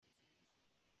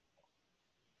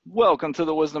Welcome to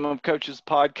the Wisdom of Coaches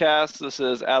podcast. This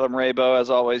is Adam Raybo, as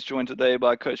always, joined today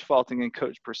by Coach Faulting and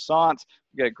Coach Persant.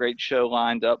 We've got a great show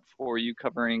lined up for you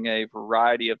covering a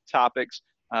variety of topics.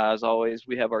 As always,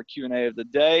 we have our Q&A of the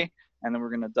day, and then we're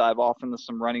going to dive off into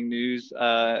some running news,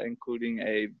 including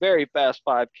a very fast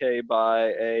 5K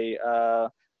by a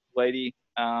lady,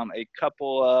 a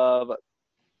couple of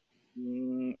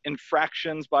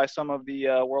infractions by some of the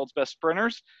world's best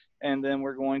sprinters. And then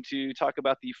we're going to talk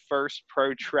about the first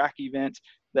pro track event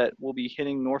that will be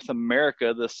hitting North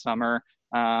America this summer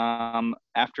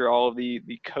after all of the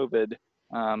COVID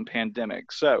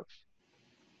pandemic. So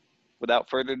without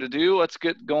further ado, let's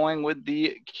get going with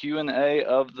the Q&A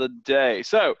of the day.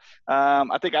 So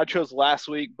I think I chose last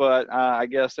week, but I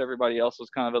guess everybody else was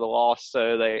kind of at a loss.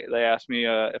 So they asked me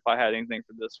if I had anything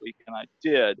for this week, and I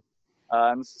did.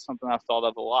 And this is something I've thought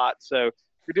of a lot. So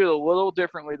we do it a little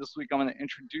differently this week. I'm going to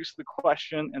introduce the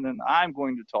question, and then I'm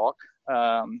going to talk.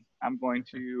 I'm going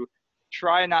to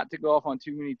try not to go off on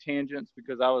too many tangents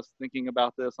because I was thinking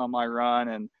about this on my run,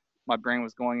 and my brain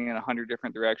was going in 100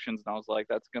 different directions, and I was like,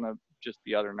 that's going to just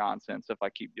be utter nonsense if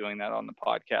I keep doing that on the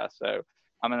podcast. So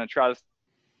I'm going to try to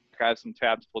I have some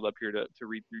tabs pulled up here to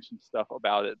read through some stuff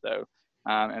about it, though.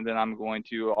 And then I'm going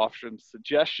to offer some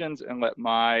suggestions and let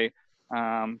my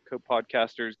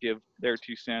co-podcasters give their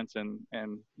 2 cents and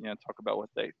talk about what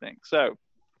they think. So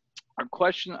our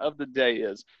question of the day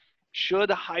is, should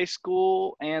high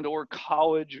school and or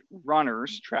college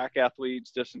runners, track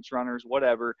athletes, distance runners,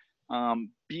 whatever,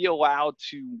 be allowed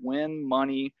to win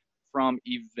money from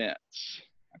events?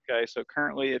 Okay, so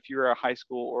currently if you're a high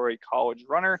school or a college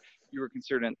runner, you are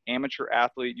considered an amateur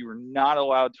athlete. You are not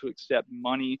allowed to accept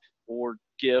money or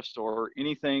gifts or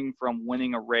anything from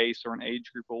winning a race or an age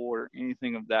group award or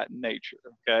anything of that nature.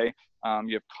 Okay,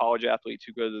 you have college athletes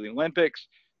who go to the Olympics.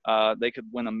 They could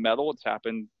win a medal. It's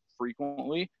happened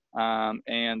frequently,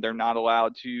 and they're not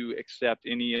allowed to accept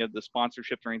any of the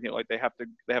sponsorships or anything. Like they have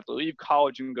to leave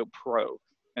college and go pro.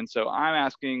 And so I'm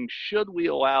asking, should we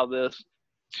allow this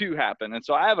to happen? And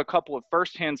so I have a couple of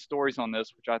firsthand stories on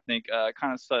this, which I think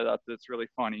kind of set up that's really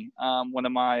funny. One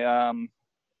of my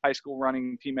high school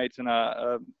running teammates, and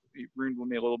he ruined with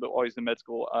me a little bit while he's in med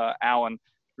school, Alan,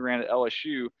 who ran at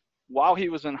LSU. While he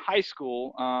was in high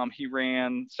school, he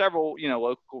ran several,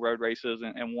 local road races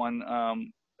and won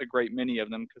a great many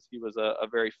of them because he was a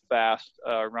very fast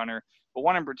runner. But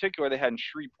one in particular they had in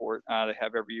Shreveport, they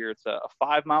have every year. It's a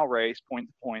 5-mile race, point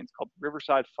to point. It's called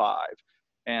Riverside 5.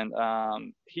 And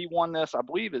he won this, I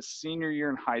believe, his senior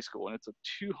year in high school. And it's a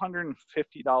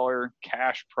 $250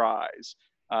 cash prize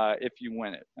if you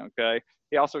win it, okay?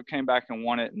 He also came back and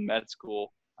won it in med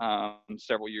school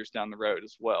several years down the road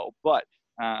as well. But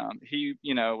he,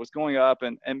 was going up,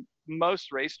 and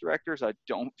most race directors, I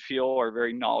don't feel, are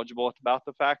very knowledgeable about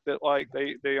the fact that, like,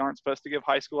 they aren't supposed to give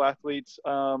high school athletes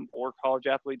or college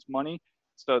athletes money.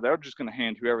 So they're just going to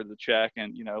hand whoever the check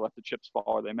and, let the chips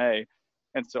fall where they may.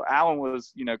 And so Alan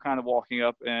was, kind of walking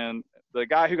up, and the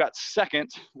guy who got second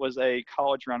was a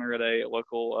college runner at a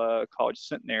local college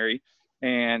centenary.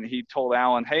 And he told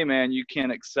Alan, hey, man, you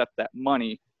can't accept that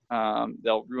money.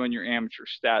 They'll ruin your amateur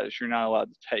status. You're not allowed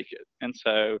to take it. And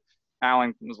so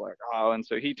Alan was like, oh, and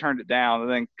so he turned it down. And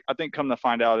then I think come to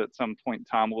find out at some point in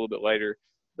time, a little bit later,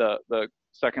 the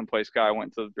second place guy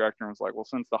went to the director and was like, well,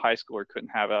 since the high schooler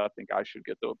couldn't have it, I think I should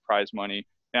get the prize money.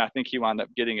 And I think he wound up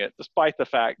getting it, despite the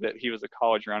fact that he was a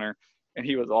college runner and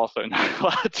he was also not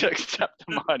allowed to accept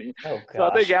the money. Oh, so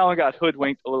I think Alan got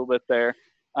hoodwinked a little bit there.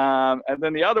 And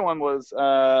then the other one was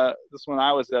this one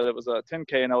I was at. It was a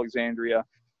 10K in Alexandria.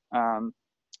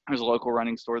 There's a local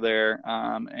running store there,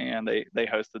 and they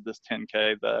hosted this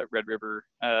 10K, the Red River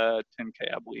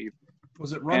 10K, I believe.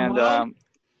 Was it Run Wild?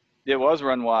 It was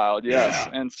Run Wild, yes.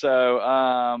 Yeah. And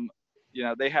so,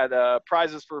 they had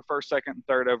prizes for first, second, and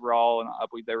third overall, and I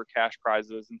believe they were cash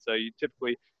prizes. And so you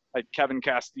typically, like Kevin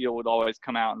Castile would always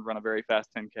come out and run a very fast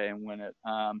 10K and win it.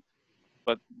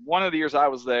 But one of the years I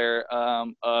was there,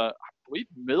 I believe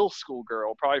middle school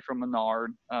girl, probably from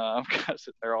Menard, because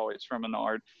they're always from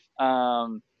Menard,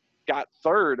 got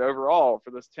third overall for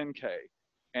this 10K.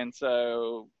 And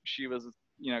so she was,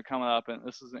 coming up, and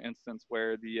this is an instance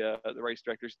where the race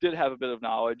directors did have a bit of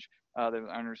knowledge. They're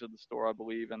the owners of the store, I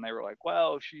believe, and they were like,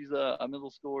 well, she's a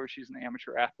middle schooler, she's an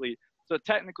amateur athlete, so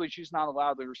technically she's not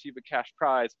allowed to receive a cash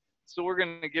prize. So we're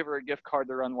going to give her a gift card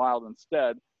to Run Wild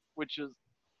instead, which is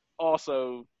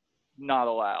also not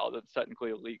allowed. It's technically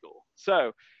illegal.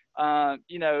 So,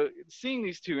 seeing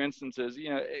these 2 instances,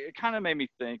 it kind of made me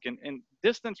think. And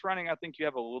distance running, I think you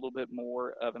have a little bit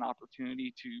more of an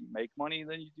opportunity to make money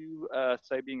than you do,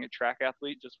 say, being a track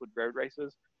athlete just with road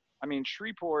races. I mean,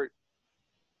 Shreveport,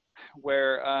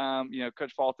 where,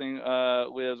 Coach Faulting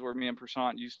lives, where me and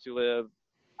Prashant used to live,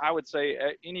 I would say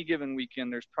at any given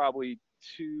weekend, there's probably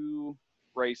 2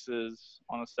 races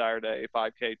on a Saturday,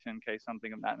 5K, 10K,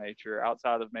 something of that nature,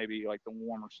 outside of maybe like the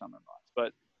warmer summer months.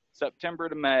 But September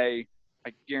to May,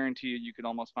 I guarantee you could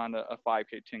almost find a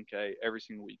 5K, 10K every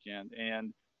single weekend.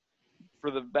 And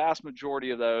for the vast majority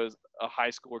of those, a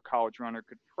high school or college runner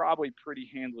could probably pretty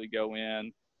handily go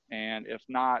in, and if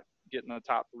not, get in the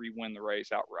top 3, win the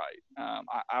race outright.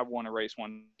 I won a race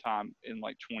one time in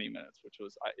like 20 minutes, which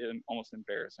was almost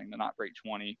embarrassing to not break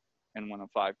 20 and win a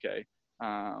 5K.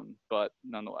 But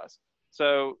nonetheless.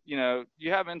 So, you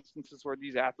have instances where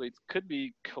these athletes could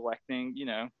be collecting,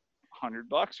 $100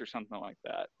 or something like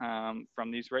that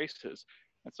from these races.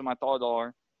 And so my thoughts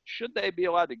are, should they be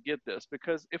allowed to get this?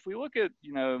 Because if we look at,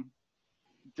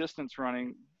 distance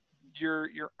running, your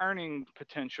earning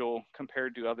potential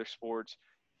compared to other sports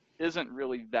isn't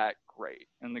really that great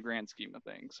in the grand scheme of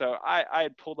things. So I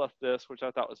had pulled up this, which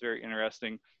I thought was very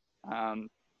interesting.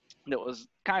 That was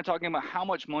kind of talking about how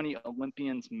much money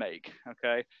Olympians make.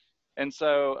 Okay. And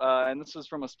so, and this is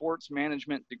from a sports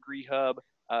management degree hub.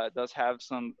 It does have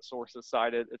some sources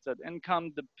cited. It said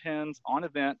income depends on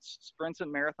events. Sprints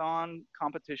and marathon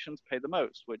competitions pay the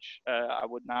most, which I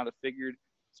would not have figured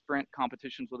sprint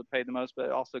competitions would have paid the most, but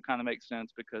it also kind of makes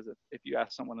sense because if you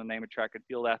ask someone to name a track and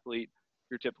field athlete,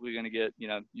 you're typically going to get,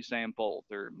 Usain Bolt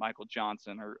or Michael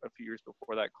Johnson, or a few years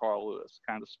before that, Carl Lewis.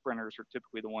 Kind of sprinters are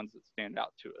typically the ones that stand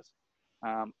out to us.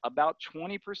 About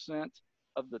 20%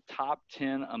 of the top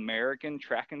 10 American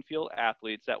track and field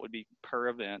athletes, that would be per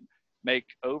event, make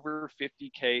over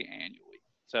 50K annually.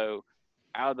 So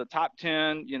out of the top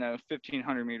 10,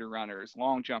 1,500 meter runners,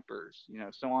 long jumpers,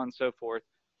 so on and so forth,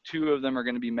 2 of them are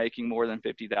going to be making more than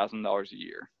 $50,000 a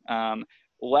year.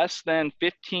 Less than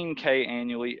 15K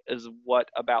annually is what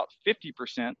about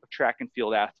 50% of track and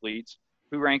field athletes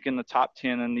who rank in the top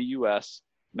 10 in the U.S.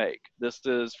 make. This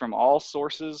is from all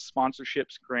sources: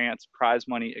 sponsorships, grants, prize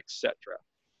money, etc.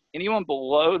 Anyone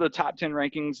below the top 10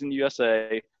 rankings in the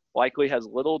USA likely has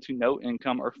little to no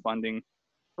income or funding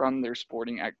from their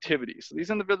sporting activities. So these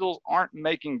individuals aren't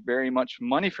making very much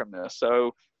money from this.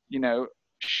 So,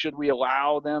 should we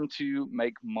allow them to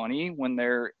make money when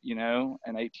they're, an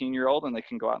 18-year-old and they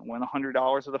can go out and win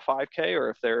 $100 at a 5K, or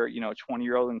if they're, a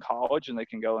 20-year-old in college and they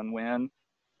can go and win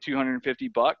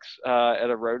 $250 at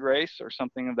a road race or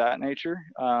something of that nature?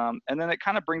 And then it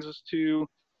kind of brings us to,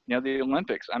 the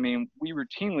Olympics. I mean, we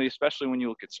routinely, especially when you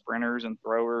look at sprinters and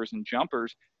throwers and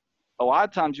jumpers, a lot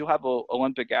of times you'll have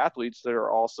Olympic athletes that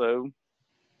are also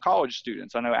college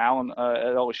students. I know Alan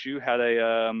at LSU had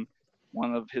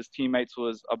one of his teammates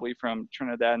was, I believe, from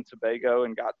Trinidad and Tobago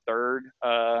and got 3rd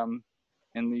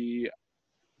in the,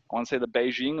 I want to say the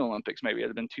Beijing Olympics. Maybe it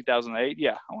had been 2008.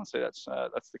 Yeah, I want to say that's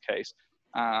the case.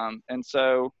 And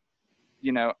so,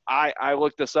 I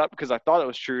looked this up because I thought it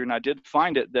was true, and I did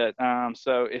find it that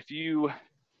so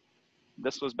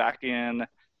this was back in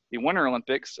the Winter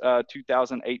Olympics,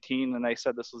 2018, and they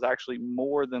said this was actually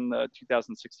more than the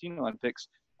 2016 Olympics.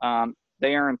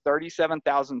 They earn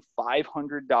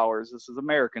 $37,500. This is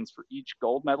Americans, for each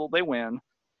gold medal they win,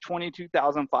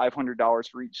 $22,500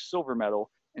 for each silver medal,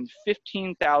 and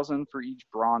 $15,000 for each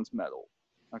bronze medal.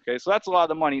 Okay, so that's a lot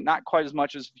of money. Not quite as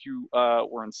much as if you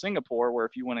were in Singapore, where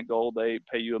if you win a gold, they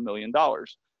pay you $1 million.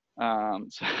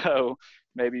 So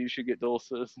maybe you should get dual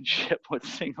citizenship with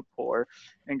Singapore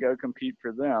and go compete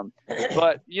for them.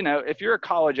 But, if you're a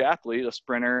college athlete, a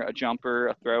sprinter, a jumper,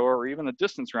 a thrower, or even a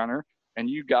distance runner, and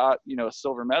you got, a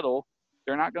silver medal,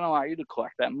 they're not going to allow you to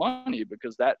collect that money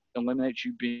because that eliminates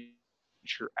you being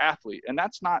your athlete. And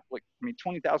that's not like,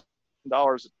 $20,000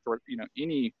 for,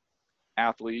 any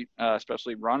athlete,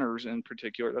 especially runners in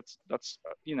particular. That's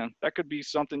that could be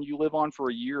something you live on for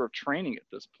a year of training at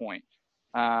this point.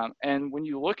 And when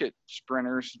you look at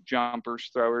sprinters, jumpers,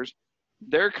 throwers,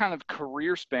 their kind of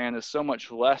career span is so much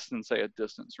less than, say, a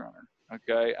distance runner.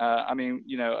 Okay.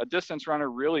 A distance runner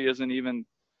really isn't even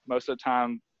most of the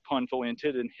time, pun fully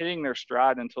intended, hitting their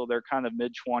stride until they're kind of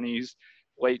mid-20s,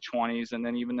 late 20s, and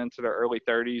then even into their early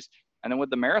 30s. And then with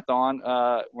the marathon,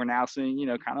 we're now seeing,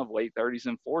 kind of late 30s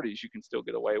and 40s, you can still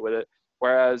get away with it.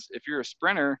 Whereas if you're a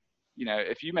sprinter,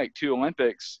 if you make 2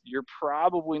 Olympics, you're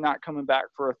probably not coming back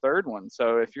for a 3rd one.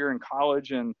 So if you're in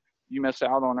college and you miss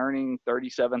out on earning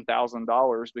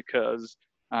 $37,000 because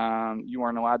you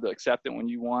weren't allowed to accept it when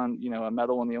you won, a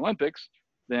medal in the Olympics,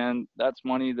 then that's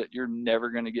money that you're never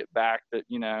going to get back, that,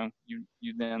 you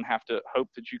then have to hope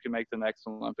that you can make the next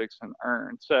Olympics and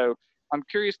earn. So I'm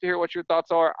curious to hear what your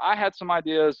thoughts are. I had some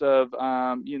ideas of,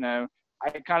 I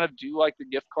kind of do like the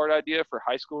gift card idea for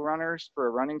high school runners for a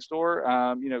running store.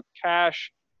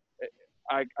 Cash,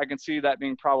 I can see that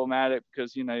being problematic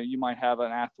because, you know, you might have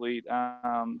an athlete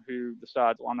who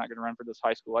decides, well, I'm not going to run for this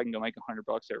high school. I can go make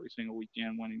 $100 every single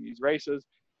weekend winning these races.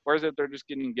 Whereas if they're just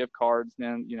getting gift cards,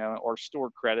 then, you know, or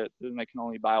store credit, then they can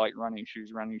only buy like running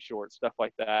shoes, running shorts, stuff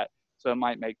like that. So it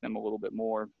might make them a little bit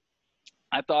more.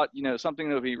 I thought, you know, something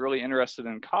that would be really interested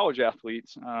in college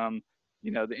athletes.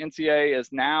 You know, the NCAA is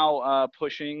now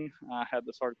pushing, I had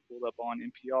this article pulled up on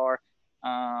NPR.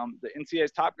 The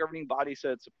NCAA's top governing body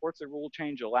said it supports a rule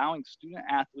change allowing student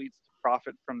athletes to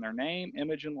profit from their name,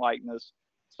 image, and likeness,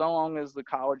 so long as the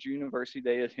college or university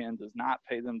they attend does not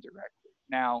pay them directly.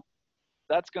 Now,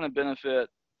 that's going to benefit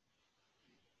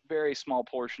a very small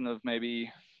portion of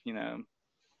maybe, you know,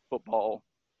 football,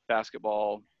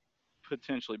 basketball,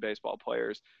 potentially baseball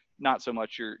players, not so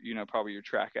much your, you know, probably your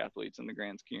track athletes in the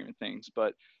grand scheme of things.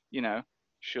 But, you know,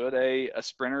 should a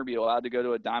sprinter be allowed to go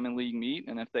to a Diamond League meet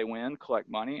and if they win, collect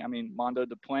money? I mean, Mondo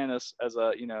Duplantis, as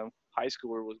a, you know, high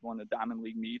schooler, was going to Diamond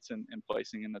League meets and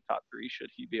placing in the top 3. Should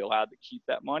he be allowed to keep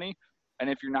that money? And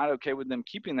if you're not okay with them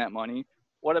keeping that money,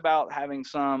 what about having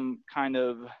some kind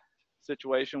of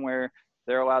situation where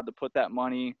they're allowed to put that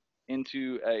money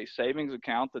into a savings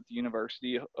account that the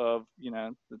university of, you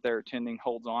know, that they're attending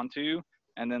holds on to,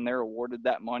 and then they're awarded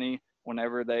that money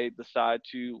whenever they decide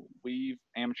to leave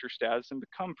amateur status and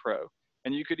become pro?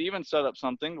 And you could even set up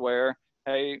something where,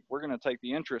 hey, we're going to take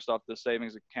the interest off this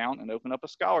savings account and open up a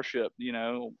scholarship, you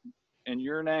know, in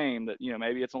your name that, you know,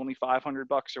 maybe it's only $500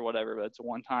 or whatever, but it's a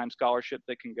one-time scholarship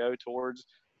that can go towards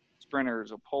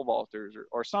sprinters or pole vaulters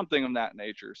or something of that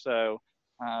nature. So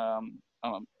I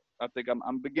think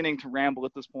I'm beginning to ramble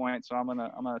at this point, so I'm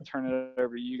gonna turn it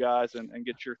over to you guys and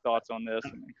get your thoughts on this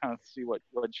and kind of see what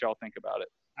y'all think about it.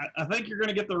 I think you're going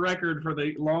to get the record for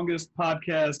the longest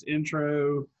podcast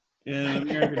intro in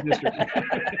American history.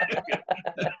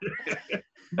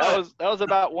 That was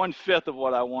about 1/5 of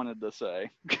what I wanted to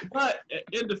say. But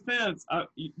in defense,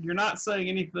 you're not saying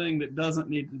anything that doesn't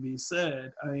need to be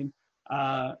said. I mean,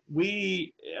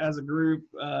 we, as a group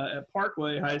at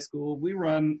Parkway High School, we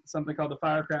run something called the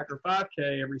Firecracker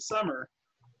 5K every summer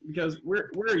because we're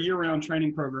a year-round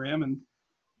training program. And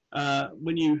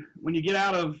when you get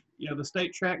out of, you know, the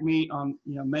state track meet on,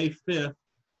 you know, May 5th,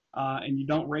 and you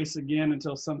don't race again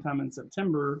until sometime in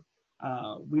September,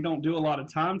 we don't do a lot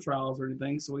of time trials or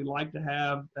anything. So we like to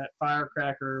have that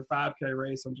Firecracker 5K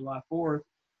race on July 4th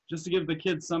just to give the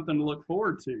kids something to look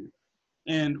forward to.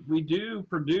 And we do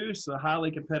produce a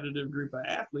highly competitive group of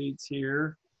athletes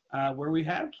here where we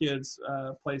have kids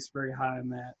placed very high in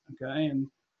that, okay? And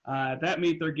at that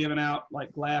meet, they're giving out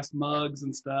like glass mugs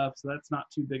and stuff, so that's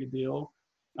not too big a deal.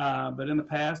 But in the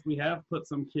past, we have put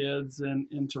some kids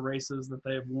into races that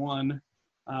they've won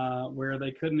where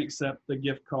they couldn't accept the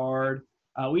gift card.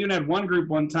 We even had one group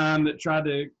one time that tried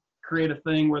to create a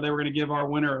thing where they were going to give our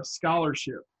winner a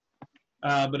scholarship.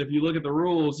 But if you look at the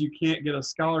rules, you can't get a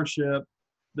scholarship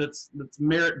that's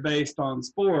merit-based on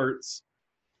sports,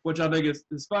 which I think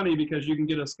is funny because you can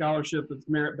get a scholarship that's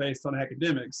merit-based on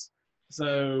academics.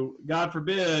 So God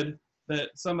forbid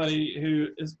that somebody who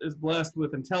is blessed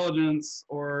with intelligence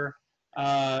or,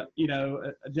 you know,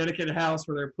 a dedicated house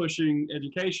where they're pushing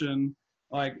education,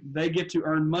 like they get to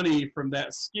earn money from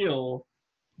that skill,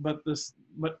 but the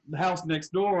house next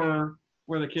door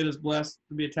where the kid is blessed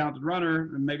to be a talented runner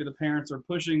and maybe the parents are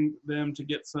pushing them to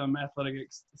get some athletic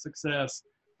success,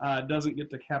 doesn't get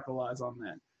to capitalize on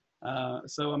that.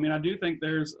 So, I mean, I do think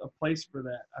there's a place for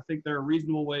that. I think there are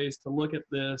reasonable ways to look at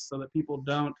this so that people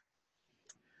don't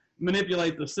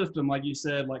manipulate the system, like you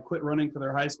said, like quit running for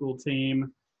their high school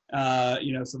team,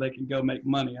 you know, so they can go make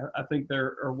money. I think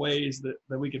there are ways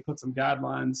that we could put some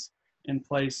guidelines in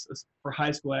place for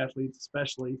high school athletes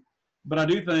especially. But I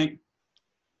do think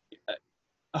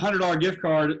 $100 gift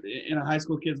card in a high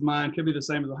school kid's mind could be the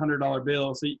same as a $100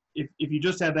 bill. So if you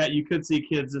just had that, you could see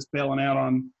kids just bailing out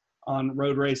on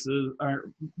road races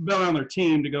or bailing on their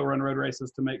team to go run road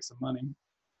races to make some money.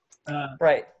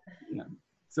 Right. You know.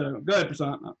 So go ahead,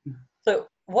 Prasant. So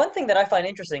one thing that I find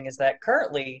interesting is that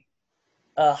currently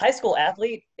a high school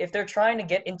athlete, if they're trying to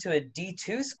get into a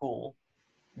D2 school,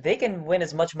 they can win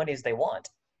as much money as they want.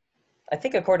 I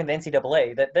think according to the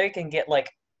NCAA that they can get like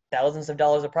thousands of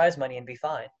dollars of prize money and be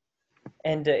fine.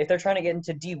 And if they're trying to get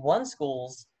into D1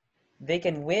 schools, they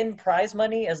can win prize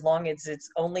money as long as it's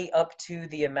only up to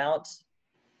the amount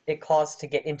it costs to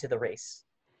get into the race.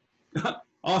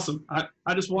 Awesome.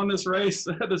 I just won this race.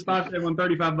 This 5K won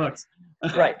 $35.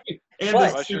 Right. And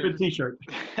this stupid t-shirt.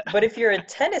 But if you're a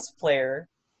tennis player,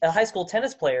 a high school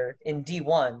tennis player in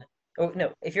D1,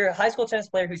 if you're a high school tennis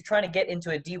player who's trying to get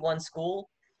into a D1 school,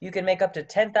 you can make up to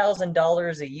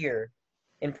 $10,000 a year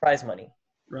in prize money.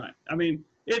 Right. I mean,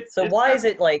 why is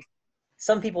it like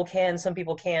some people can, some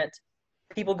people can't.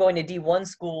 People going to D1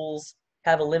 schools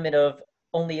have a limit of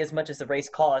only as much as the race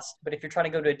costs. But if you're trying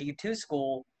to go to a D2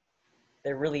 school,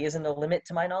 there really isn't a limit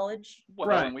to my knowledge. Well,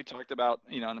 Right. and we talked about,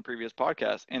 in the previous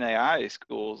podcast, NAIA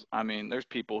schools. I mean, there's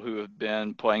people who have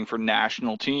been playing for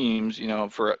national teams,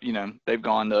 they've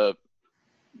gone to,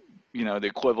 the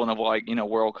equivalent of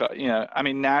World Cup, I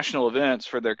mean, national events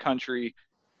for their country,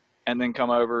 and then come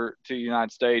over to the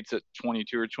United States at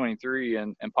 22 or 23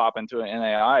 and pop into an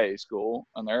NAIA school,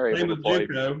 and they're able Same to with play.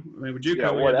 JUCO. I mean, with JUCO,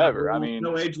 Yeah, we had whatever. no I rule, mean,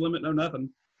 no age limit, no nothing.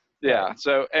 yeah.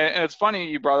 So, and it's funny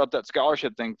you brought up that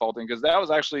scholarship thing, Fulton, because that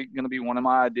was actually going to be one of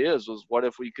my ideas was what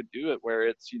if we could do it where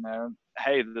it's,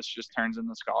 hey, this just turns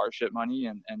into scholarship money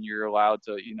and you're allowed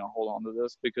to, hold on to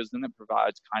this, because then it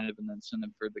provides kind of an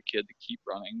incentive for the kid to keep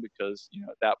running because,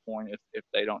 at that point, if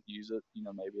they don't use it,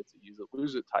 maybe it's a use it,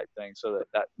 lose it type thing. So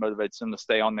that motivates them to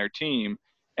stay on their team.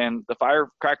 And the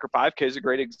Firecracker 5K is a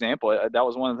great example. That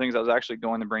was one of the things I was actually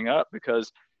going to bring up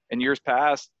because in years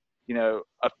past,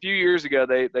 a few years ago,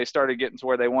 they started getting to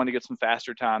where they wanted to get some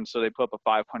faster times, so they put up a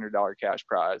 $500 cash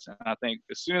prize. And I think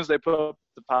as soon as they put up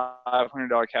the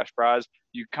 $500 cash prize,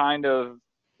 you kind of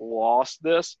lost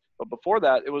this. But before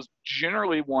that, it was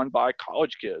generally won by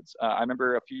college kids. I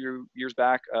remember a few years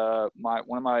back,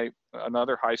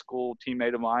 another high school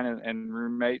teammate of mine and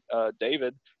roommate,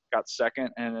 David, got second,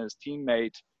 and his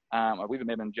teammate, I believe it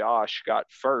may have been Josh, got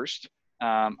first.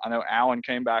 I know Alan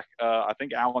came back. I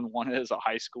think Alan won it as a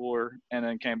high schooler and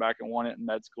then came back and won it in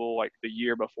med school like the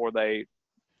year before they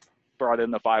brought in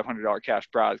the $500 cash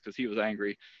prize because he was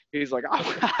angry. He's like,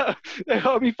 oh, they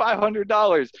owe me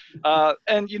 $500.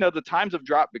 And, the times have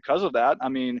dropped because of that. I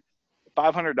mean,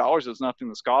 $500 is nothing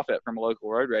to scoff at from a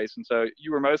local road race. And so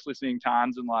you were mostly seeing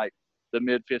times in like the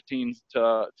mid 15s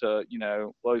to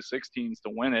low 16s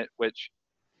to win it, which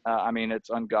I mean,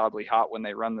 it's ungodly hot when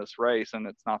they run this race, and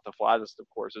it's not the flattest of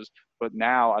courses. But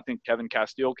now I think Kevin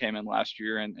Castile came in last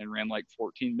year and ran like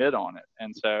 14 mid on it.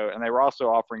 And they were also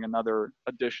offering another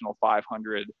additional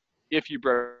 500 if you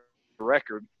broke the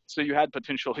record. So you had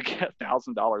potential to get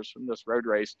 $1,000 from this road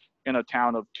race in a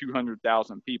town of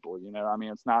 200,000 people. I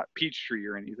mean, it's not Peachtree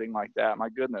or anything like that. My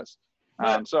goodness.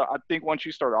 So I think once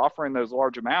you start offering those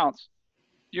large amounts,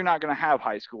 you're not going to have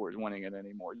high schoolers winning it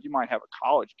anymore. You might have a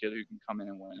college kid who can come in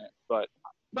and win it. But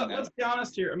let's be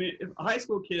honest here. I mean, if a high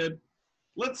school kid,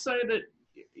 let's say that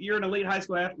you're an elite high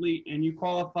school athlete and you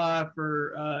qualify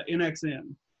for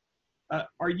NXN.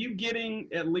 Are you getting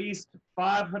at least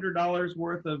 $500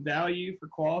 worth of value for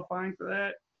qualifying for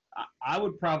that? I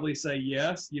would probably say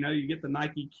yes. You get the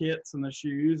Nike kits and the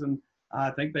shoes, and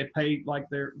I think they pay like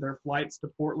their flights to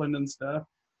Portland and stuff.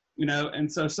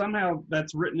 And so somehow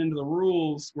that's written into the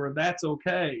rules where that's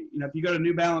okay. If you go to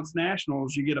New Balance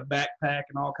Nationals, you get a backpack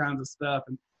and all kinds of stuff,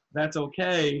 and that's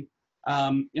okay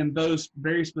in those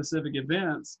very specific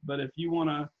events. But if you want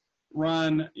to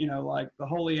run, like the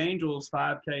Holy Angels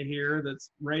 5K here that's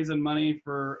raising money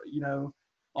for,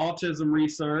 autism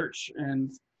research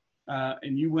and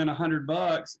you win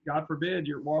 $100, God forbid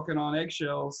you're walking on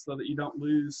eggshells so that you don't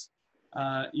lose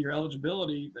your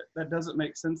eligibility, that doesn't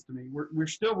make sense to me. We're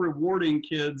still rewarding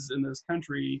kids in this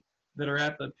country that are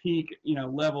at the peak,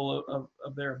 level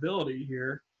of their ability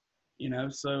here,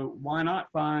 so why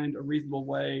not find a reasonable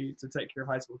way to take care of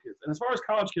high school kids? And as far as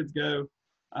college kids go,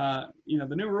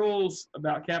 the new rules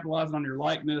about capitalizing on your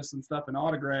likeness and stuff and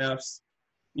autographs,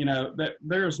 that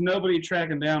there's nobody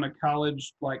tracking down a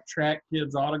college like track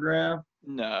kid's autograph.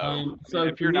 No. So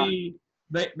if you're not,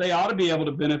 they ought to be able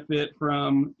to benefit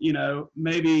from,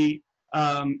 maybe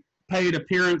paid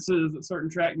appearances at certain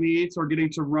track meets or getting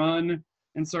to run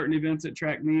in certain events at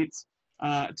track meets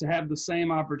to have the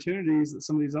same opportunities that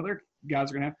some of these other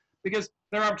guys are going to have, because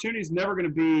their opportunity is never going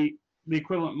to be the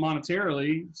equivalent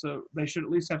monetarily. So they should at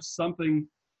least have something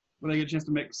where they get a chance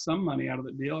to make some money out of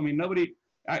the deal. I mean,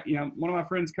 one of my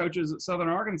friends coaches at Southern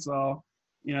Arkansas,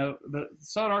 the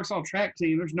Southern Arkansas track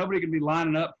team, there's nobody going to be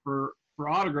lining up for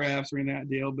autographs or anything like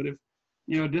that deal. But if,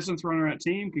 a distance runner on that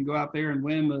team can go out there and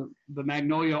win the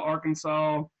Magnolia,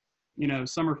 Arkansas,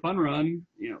 summer fun run,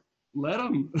 let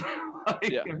them.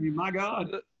 Yeah. I mean, my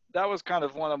God. That was kind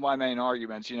of one of my main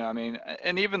arguments, I mean,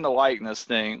 and even the likeness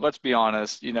thing, let's be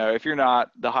honest, if you're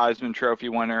not the Heisman Trophy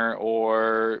winner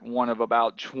or one of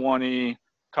about 20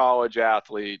 college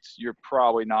athletes, you're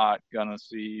probably not going to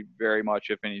see very much,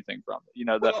 if anything, from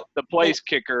it. The place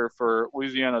kicker for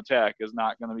Louisiana Tech is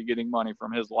not going to be getting money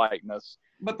from his likeness.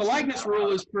 But the likeness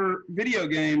rule is for video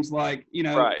games, like,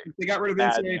 right. If they got rid of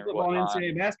NCAA football and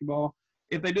NCAA basketball,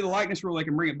 if they do the likeness rule, they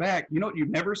can bring it back. You know what you've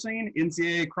never seen?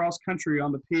 NCAA cross country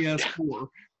on the PS4.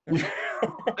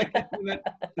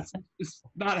 It's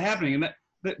not happening. And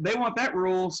they want that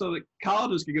rule so that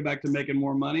colleges can get back to making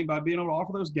more money by being able to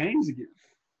offer those games again.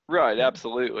 Right,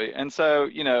 absolutely. And so,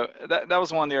 that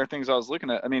was one of the other things I was looking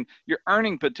at. I mean, your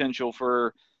earning potential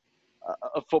for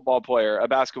a football player, a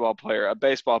basketball player, a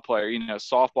baseball player,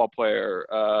 softball player,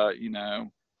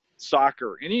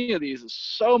 soccer, any of these is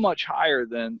so much higher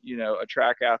than, a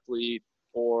track athlete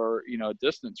or, a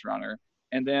distance runner.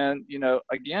 And then,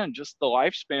 again, just the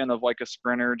lifespan of like a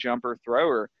sprinter, jumper,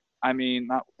 thrower. I mean,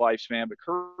 not lifespan, but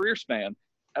career span.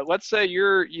 Let's say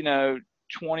you're,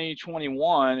 20,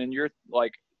 21 and you're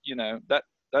like,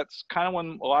 that's kind of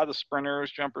when a lot of the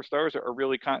sprinters, jumpers, throwers are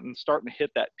really kind of starting to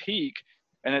hit that peak,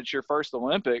 and it's your first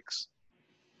Olympics.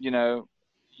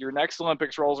 Your next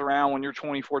Olympics rolls around when you're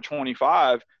 24,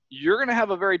 25. You're going to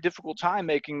have a very difficult time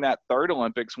making that third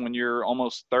Olympics when you're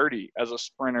almost 30 as a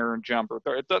sprinter and jumper.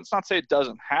 It's not to say it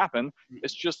doesn't happen.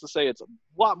 It's just to say it's a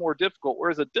lot more difficult.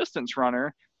 Whereas a distance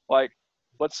runner, like,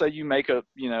 let's say you make a,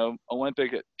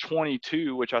 Olympic at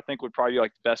 22, which I think would probably be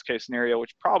like the best case scenario,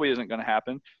 which probably isn't going to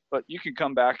happen, but you can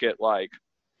come back at like,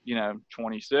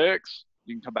 26,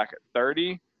 you can come back at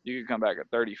 30, you can come back at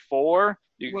 34,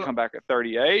 you can come back at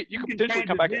 38, you can potentially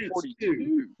come back at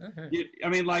 42. I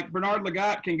mean, like Bernard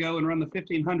Lagat can go and run the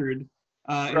 1500 in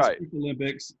Right.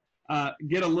 Olympics,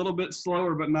 get a little bit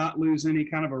slower but not lose any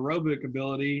kind of aerobic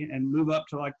ability and move up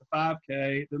to like the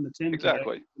 5K, then the 10K,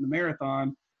 Exactly. and the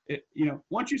marathon.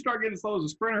 Once you start getting slow as a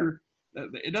sprinter,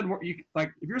 it doesn't work.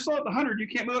 Like if you're slow at the 100, you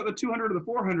can't move up the 200 or the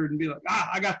 400 and be like,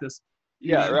 I got this.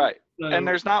 Right. So, and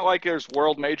there's not like there's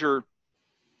world major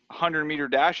 100-meter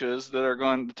dashes that are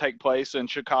going to take place in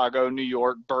Chicago, New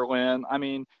York, Berlin. I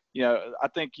mean, I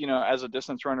think, as a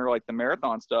distance runner, like the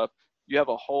marathon stuff, you have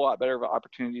a whole lot better of an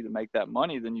opportunity to make that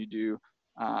money than you do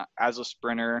as a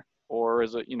sprinter or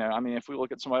as a, if we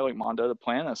look at somebody like Mondo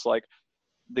Duplantis, like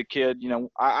the kid,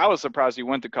 I was surprised he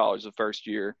went to college the first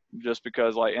year just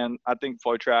because and I think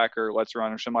FloTrack or Let's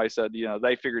Run or somebody said,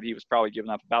 they figured he was probably giving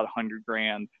up about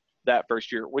 $100,000 that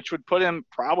first year, which would put him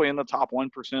probably in the top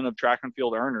 1% of track and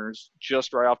field earners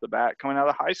just right off the bat coming out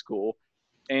of high school.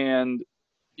 And,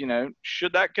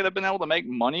 should that kid have been able to make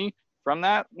money from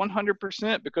that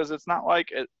 100%? Because it's not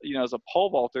like, as a pole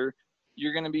vaulter,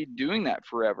 you're going to be doing that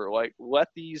forever. Like, let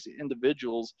these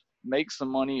individuals make some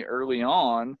money early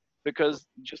on, because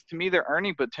just to me, their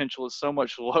earning potential is so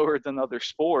much lower than other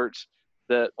sports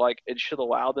that like it should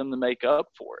allow them to make up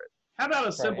for it. How about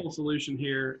a simple solution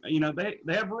here?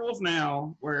 They have rules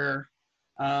now where,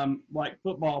 like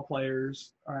football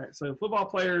players. All right, so football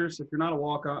players, if you're not a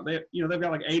walk-on, they've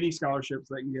got like 80 scholarships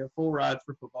they can give full rides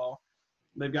for football.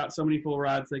 They've got so many full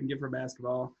rides they can give for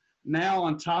basketball. Now,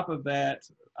 on top of that,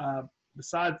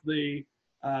 besides the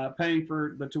paying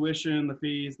for the tuition, the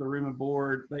fees, the room and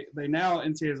board, they now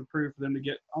NCAA has approved for them to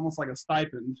get almost like a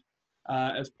stipend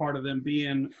as part of them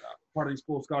being part of these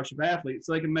full scholarship athletes,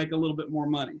 so they can make a little bit more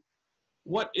money.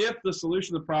 What if the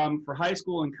solution to the problem for high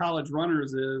school and college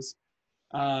runners is,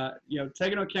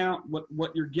 take into account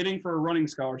what you're getting for a running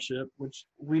scholarship, which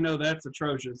we know that's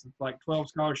atrocious. It's like 12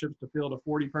 scholarships to field a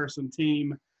 40-person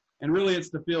team, and really it's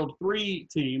to field 3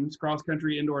 teams,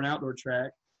 cross-country, indoor, and outdoor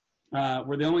track.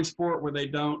 We're the only sport where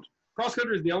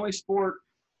cross-country is the only sport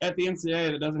at the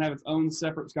NCAA that doesn't have its own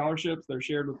separate scholarships. They're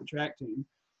shared with the track team.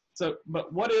 So,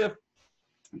 but what if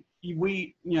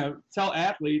we, tell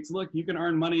athletes, look, you can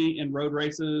earn money in road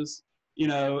races,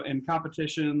 and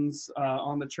competitions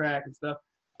on the track and stuff,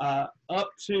 up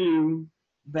to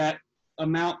that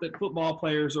amount that football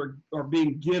players are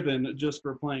being given just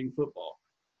for playing football,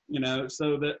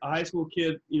 so that a high school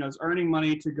kid, is earning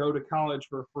money to go to college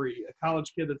for free. A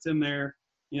college kid that's in there,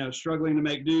 struggling to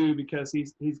make do because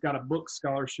he's got a book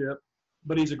scholarship,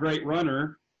 but he's a great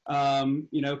runner,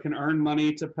 can earn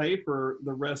money to pay for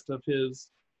the rest of his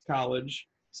college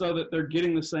so that they're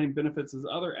getting the same benefits as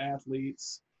other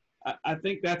athletes. I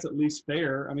think that's at least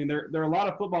fair. I mean, there are a lot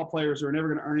of football players who are never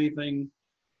going to earn anything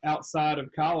outside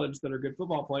of college that are good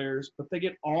football players, but they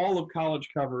get all of college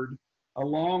covered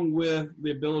along with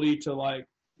the ability to like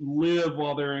live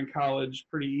while they're in college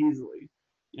pretty easily.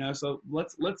 So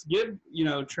let's give,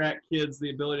 track kids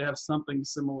the ability to have something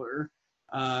similar,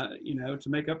 to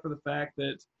make up for the fact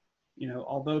that,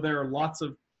 although there are lots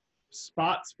of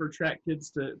spots for track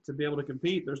kids to be able to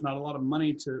compete, there's not a lot of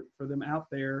money for them out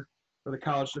there for the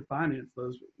college to finance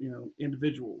those,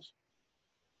 individuals.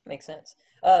 Makes sense.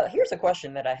 Here's a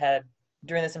question that I had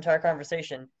during this entire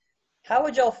conversation. How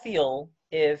would y'all feel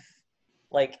if,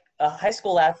 like, a high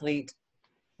school athlete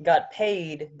got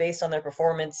paid based on their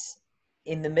performance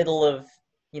in the middle of,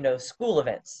 school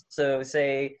events? So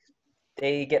say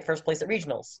they get first place at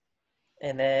regionals,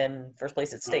 and then first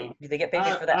place at state. Do they get paid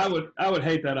for I that? would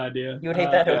hate that idea. You would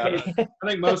hate that? yeah. Okay. I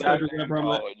think most coaches Exactly have a in problem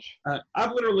with college.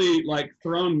 I've literally like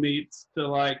thrown meets to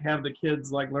like have the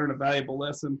kids like learn a valuable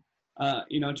lesson.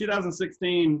 In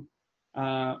 2016,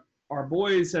 our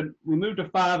boys we moved to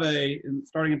 5A and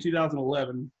starting in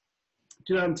 2011.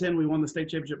 2010 we won the state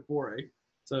championship 4A.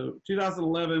 So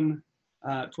 2011,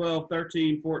 12,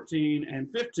 13, 14, and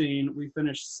 15 we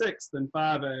finished sixth in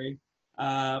 5A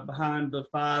behind the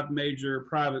 5 major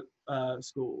private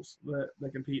schools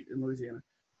that compete in Louisiana.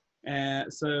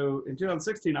 And so in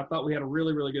 2016, I thought we had a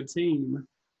really, really good team,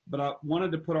 but I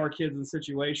wanted to put our kids in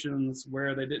situations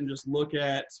where they didn't just look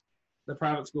at the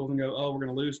private schools and go, oh, we're going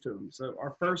to lose to them. So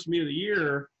our first meet of the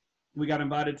year, we got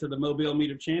invited to the Mobile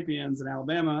Meet of Champions in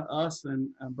Alabama. Us and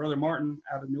Brother Martin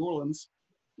out of New Orleans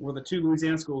were the 2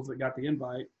 Louisiana schools that got the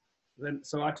invite.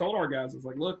 So I told our guys, I was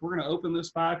like, look, we're going to open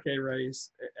this 5K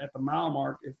race at the mile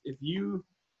mark. If you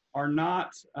are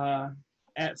not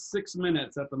at 6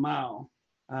 minutes at the mile,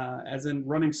 as in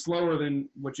running slower than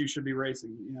what you should be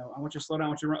racing. I want you to slow down. I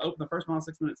want you to open the first mile in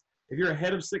 6 minutes. If you're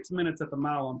ahead of 6 minutes at the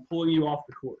mile, I'm pulling you off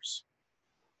the course.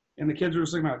 And the kids were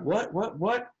just like, what?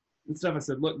 And stuff. I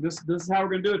said, look, this is how we're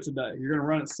going to do it today. You're going to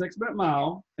run a 6 minute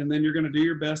mile, and then you're going to do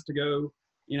your best to go,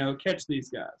 catch these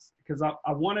guys. Because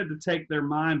I wanted to take their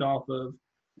mind off of,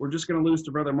 we're just going to lose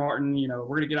to Brother Martin. We're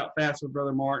going to get out fast with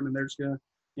Brother Martin, and they're just going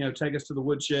to, take us to the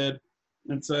woodshed.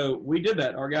 And so we did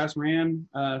that. Our guys ran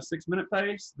 6 minute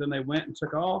pace. Then they went and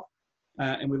took off.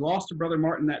 And we lost to Brother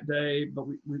Martin that day, but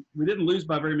we didn't lose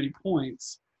by very many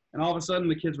points. And all of a sudden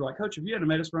the kids were like, Coach, if you hadn't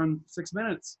made us run 6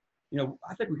 minutes,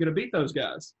 I think we could have beat those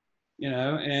guys.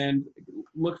 And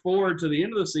look forward to the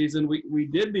end of the season. We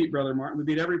did beat Brother Martin. We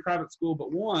beat every private school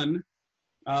but one.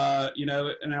 And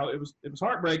it was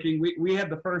heartbreaking. We had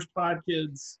the first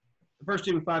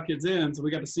team with 5 kids in, so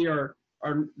we got to see our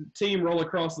team roll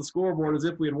across the scoreboard as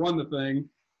if we had won the thing.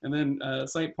 And then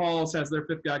St. Paul's has their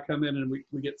 5th guy come in, and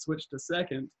we get switched to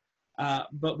second.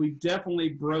 But we definitely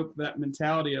broke that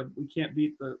mentality of we can't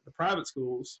beat the private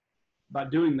schools by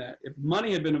doing that. If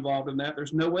money had been involved in that,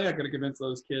 there's no way I could have convinced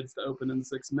those kids to open in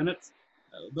 6 minutes.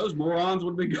 Those morons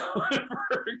would be going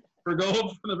for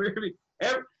gold from the very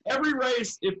beginning. Every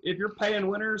race, if you're paying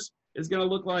winners, is going to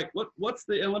look like what's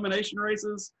the elimination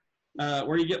races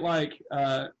where you get like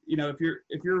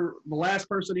if you're the last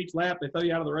person each lap, they throw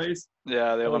you out of the race.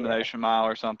 Yeah, the elimination mile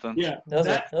or something. Yeah, Those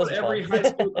that's are what every fun. high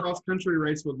school cross country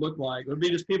race would look like. It would be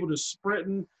just people just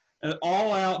sprinting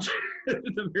all out at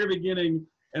the very beginning,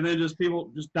 and then just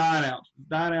people just dying out.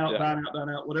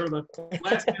 Whatever the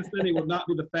last man standing would not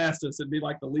be the fastest. It'd be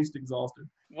like the least exhausted.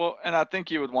 Well, and I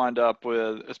think you would wind up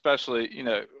with, especially,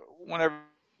 whenever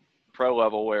pro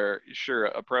level where, sure,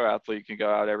 a pro athlete can go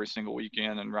out every single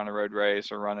weekend and run a road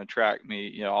race or run a track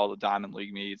meet, all the Diamond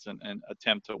League meets and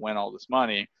attempt to win all this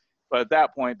money. But at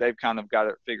that point, they've kind of got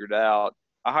it figured out.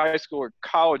 A high school or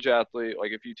college athlete,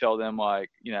 like if you tell them, like,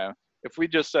 if we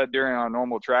just said during our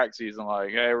normal track season,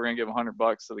 like, hey, we're going to give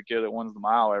 $100 to the kid that wins the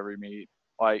mile every meet,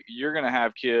 like, you're going to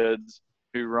have kids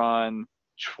who run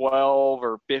 12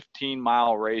 or 15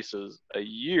 mile races a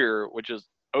year, which is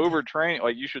overtraining.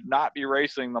 Like, you should not be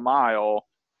racing the mile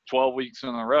 12 weeks in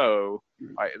a row.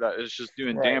 Like, that is just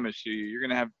doing damage to you. You're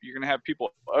gonna have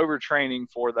people overtraining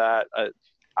for that.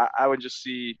 I would just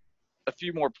see a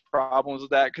few more problems with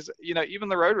that, because even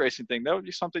the road racing thing, that would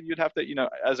be something you'd have to,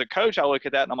 as a coach, I look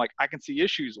at that and I'm like, I can see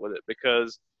issues with it,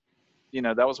 because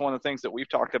that was one of the things that we've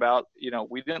talked about.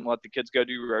 We didn't let the kids go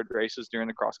do road races during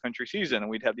the cross country season, and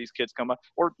we'd have these kids come up,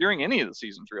 or during any of the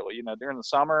seasons really. During the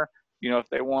summer, if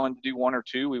they wanted to do 1 or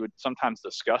 2, we would sometimes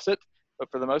discuss it. But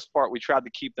for the most part, we tried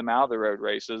to keep them out of the road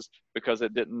races because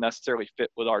it didn't necessarily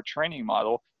fit with our training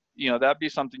model. That'd be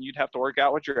something you'd have to work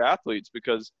out with your athletes,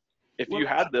 because if you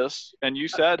had this and you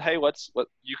said, hey,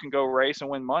 you can go race and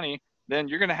win money, then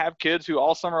you're going to have kids who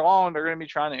all summer long, they're going to be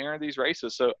trying to enter these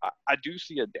races. So I do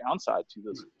see a downside to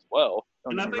this as well.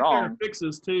 And I think there are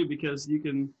fixes too, because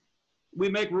we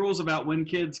make rules about when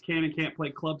kids can and can't play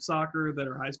club soccer that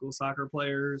are high school soccer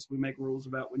players. We make rules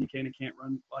about when you can and can't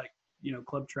run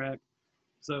club track.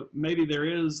 So maybe there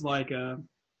is like a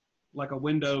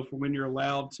window for when you're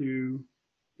allowed to,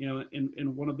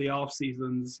 in one of the off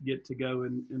seasons, get to go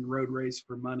and road race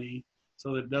for money,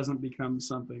 so that it doesn't become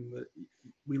something that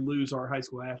we lose our high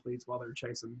school athletes while they're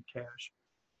chasing cash.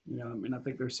 I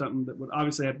think there's something that would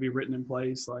obviously have to be written in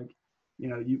place, like,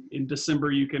 you in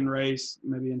December you can race,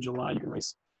 maybe in July you can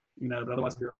race, but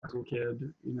otherwise if you're a high school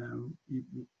kid,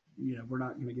 we're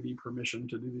not going to give you permission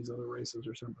to do these other races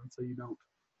or something, so you don't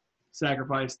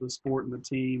sacrifice the sport and the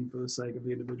team for the sake of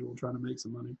the individual trying to make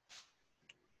some money.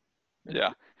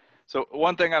 Yeah. So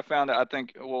one thing I found, I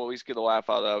think we'll at least get a laugh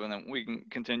out of, and then we can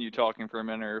continue talking for a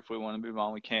minute, or if we want to move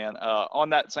on, we can. On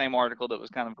that same article that was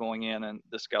kind of going in and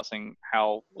discussing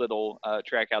how little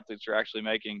track athletes are actually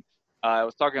making, I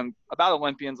was talking about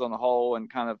Olympians on the whole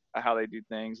and kind of how they do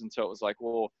things. And so it was like,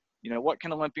 well, what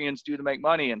can Olympians do to make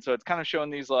money? And so it's kind of showing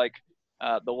these like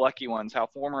the lucky ones, how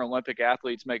former Olympic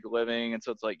athletes make a living. And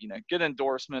so it's like, good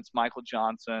endorsements, Michael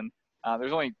Johnson.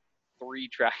 There's only 3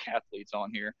 track athletes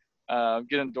on here.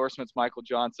 Get endorsements, Michael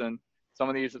Johnson. Some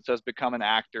of these, it says become an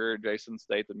actor. Jason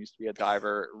Statham used to be a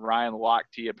diver. Ryan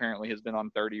Lochte apparently has been on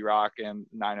 30 Rock and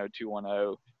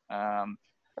 90210.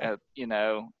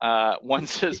 One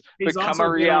says he's become also a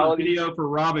reality video for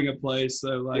robbing a place.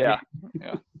 So like, yeah.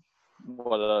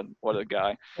 What a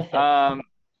guy.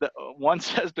 One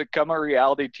says become a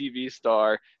reality TV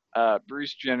star.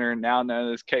 Bruce Jenner, now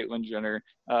known as Caitlyn Jenner,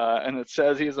 and it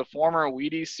says he is a former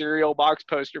Wheaties cereal box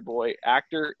poster boy,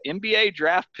 actor, NBA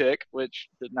draft pick, which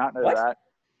did not know that,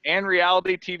 and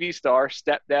reality TV star,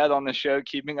 stepdad on the show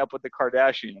Keeping Up with the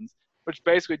Kardashians, which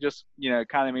basically just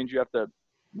kind of means you have to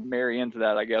marry into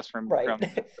that, I guess, from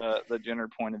the Jenner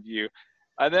point of view.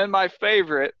 And then my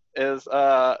favorite is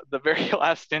the very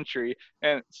last entry,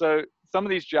 and so some of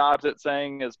these jobs it's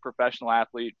saying is professional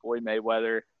athlete, Floyd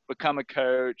Mayweather. Become a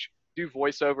coach, do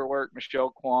voiceover work,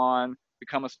 Michelle Kwan,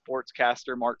 become a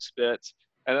sportscaster, Mark Spitz.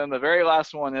 And then the very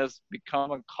last one is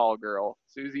become a call girl,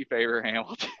 Susie Favor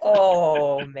Hamilton.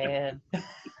 Oh, man.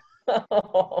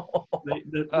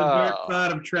 the dark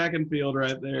side of track and field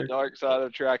right there. The dark side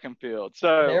of track and field.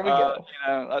 So, there we go.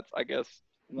 That's, I guess,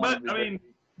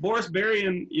 Boris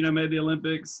Berrien, made the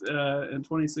Olympics in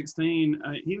 2016.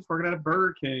 He was working at a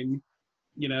Burger King.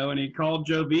 And he called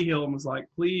Joe Vigil and was like,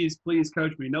 please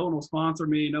coach me. No one will sponsor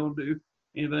me. No one will do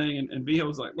anything. And Vigil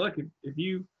was like, look, if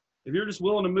you're just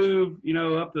willing to move,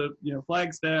 up to,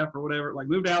 Flagstaff or whatever, like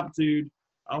move to altitude,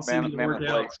 I'll see you work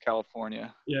out. Lakes,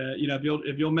 California. Yeah.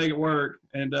 If you'll make it work.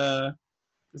 And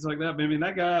it's like that. I mean,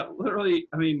 that guy literally,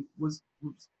 was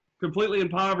completely in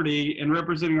poverty and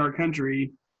representing our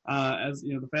country as,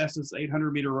 the fastest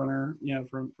 800-meter runner,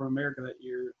 from America that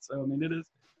year. So,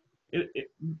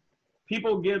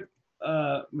 people get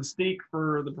mystique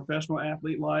for the professional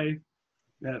athlete life.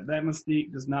 That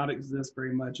mystique does not exist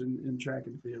very much in track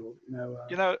and field.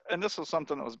 And this was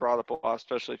something that was brought up a lot,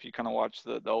 especially if you kind of watch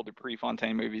the older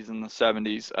Prefontaine movies in the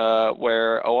 70s,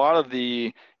 where a lot of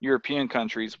the European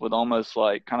countries would almost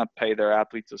like kind of pay their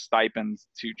athletes a stipend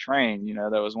to train.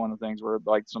 That was one of the things where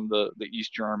like some of the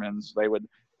East Germans, they would,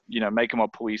 make them a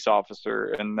police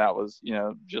officer, and that was,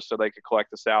 just so they could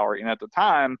collect a salary. And at the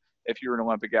time, if you were an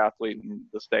Olympic athlete in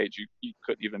the States, you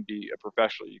couldn't even be a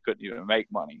professional. You couldn't even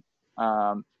make money.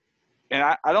 And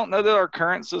I don't know that our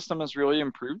current system has really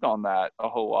improved on that a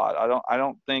whole lot. I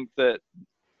don't think that,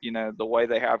 the way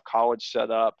they have college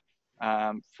set up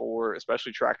for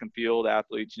especially track and field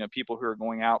athletes, people who are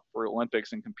going out for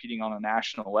Olympics and competing on a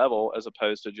national level, as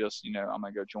opposed to just, I'm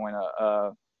going to go join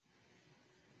a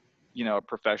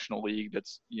professional league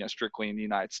that's, strictly in the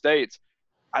United States.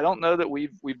 I don't know that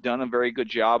we've done a very good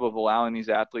job of allowing these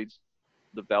athletes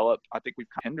to develop. I think we've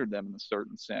hindered them in a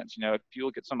certain sense. If you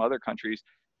look at some other countries,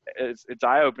 it's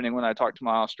eye-opening when I talk to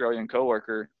my Australian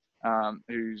coworker,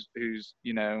 who's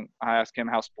I ask him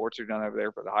how sports are done over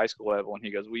there for the high school level, and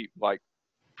he goes, we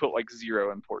put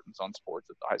zero importance on sports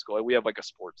at the high school. We have a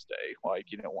sports day,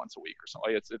 once a week or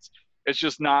something. It's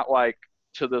just not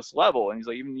to this level. And he's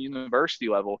like, even the university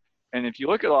level. And if you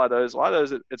look at a lot of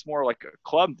those, it's more like a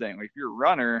club thing. Like if you're a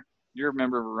runner, you're a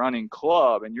member of a running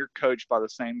club, and you're coached by the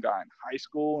same guy in high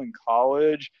school and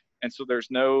college. And so there's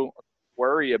no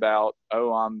worry about,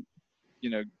 I'm,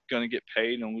 going to get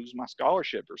paid and lose my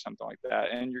scholarship or something like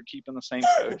that. And you're keeping the same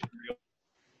coach.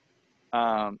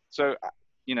 So,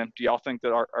 do y'all think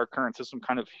that our current system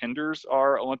kind of hinders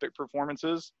our Olympic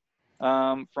performances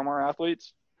from our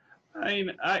athletes?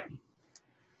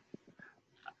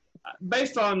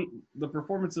 Based on the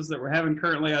performances that we're having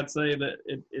currently, I'd say that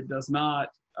it does not,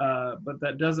 but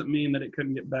that doesn't mean that it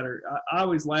couldn't get better. I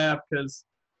always laugh because,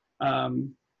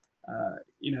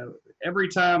 every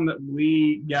time that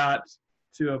we got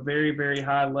to a very, very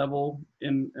high level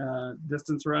in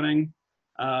distance running,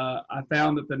 I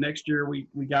found that the next year we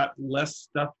got less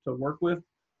stuff to work with.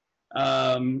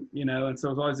 And so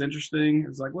it was always interesting. It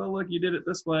was like, well, look, you did it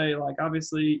this way. Like,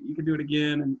 obviously you can do it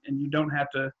again, and you don't have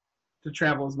to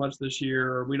travel as much this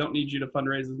year, or we don't need you to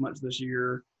fundraise as much this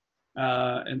year.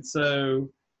 And so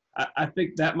I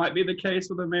think that might be the case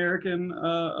with American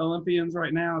Olympians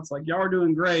right now. It's like, y'all are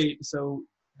doing great, so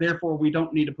therefore we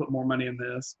don't need to put more money in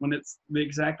this, when it's the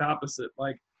exact opposite.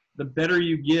 Like, the better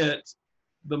you get,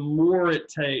 the more it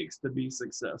takes to be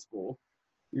successful.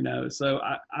 So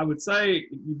I would say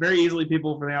very easily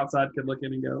people from the outside could look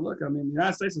in and go, look, I mean, the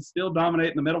United States is still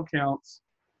dominating the medal counts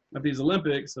of these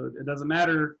Olympics. So it doesn't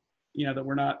matter, that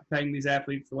we're not paying these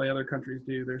athletes the way other countries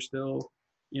do. They're still,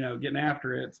 getting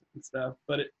after it and stuff.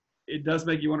 But it does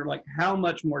make you wonder, like, how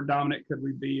much more dominant could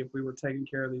we be if we were taking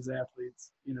care of these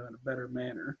athletes, in a better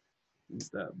manner and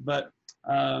stuff. But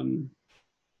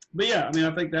yeah, I mean,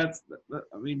 I think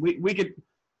we could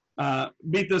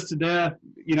beat this to death,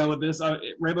 with this.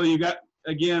 Raybo, you got,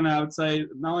 again, I would say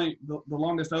not only the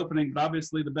longest opening, but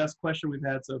obviously the best question we've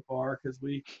had so far, because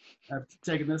we have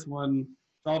taken this one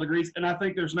to all degrees. And I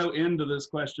think there's no end to this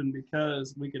question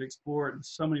because we could explore it in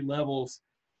so many levels.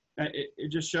 It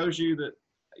just shows you that,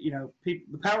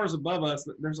 the powers above us,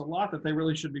 that there's a lot that they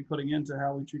really should be putting into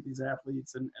how we treat these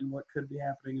athletes and what could be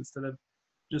happening instead of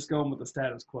just going with the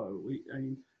status quo.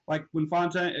 Like when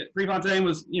Prefontaine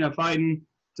was, fighting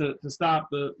to stop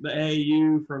the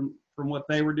AAU from what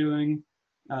they were doing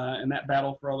in that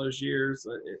battle for all those years.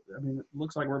 It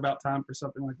looks like we're about time for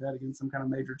something like that again, some kind of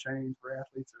major change where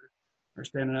athletes are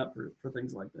standing up for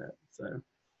things like that.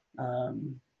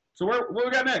 So, what we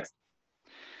got next?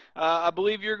 I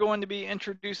believe you're going to be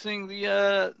introducing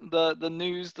the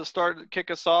news to kick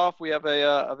us off. We have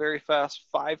a very fast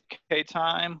 5K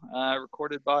time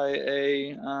recorded by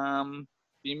a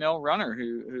female runner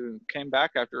who came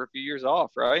back after a few years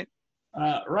off, right?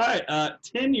 Right,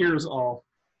 10 years off,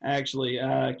 actually.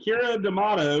 Kira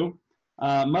D'Amato,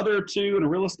 mother of two and a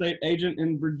real estate agent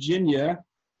in Virginia,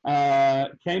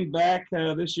 came back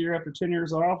this year after 10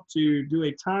 years off to do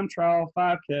a time trial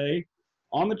 5K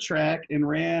on the track and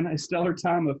ran a stellar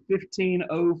time of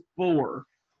 15:04.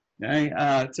 Okay,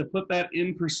 to put that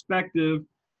in perspective,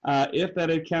 if that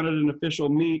had counted an official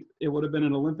meet, it would have been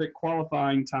an Olympic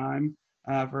qualifying time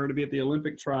for her to be at the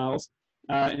Olympic trials.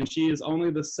 And she is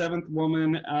only the 7th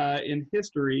woman in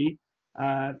history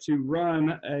to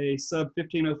run a sub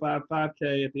 15:05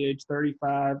 5K at the age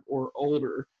 35 or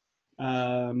older.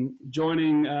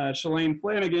 Joining Shalane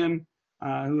Flanagan,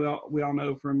 who we all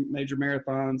know from major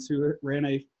marathons, who ran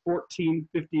a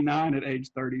 14:59 at age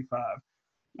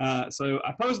 35. So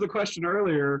I posed the question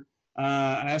earlier.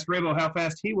 I asked Raybo how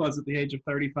fast he was at the age of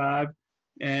 35.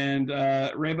 And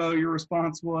Raybo, your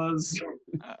response was?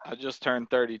 I just turned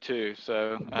 32,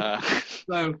 so.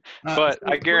 So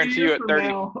I guarantee you at 30.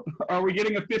 Now, are we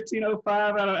getting a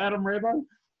 15:05 out of Adam Raybo?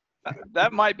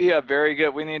 That might be a very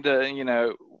good. We need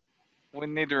to, we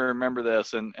need to remember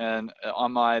this. And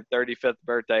on my 35th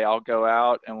birthday, I'll go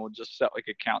out and we'll just set like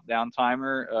a countdown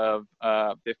timer of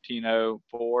 15:04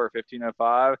 or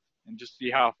 15:05. And just see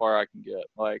how far I can get.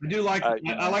 Like I do like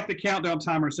I like the countdown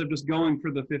timer instead of just going for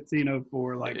the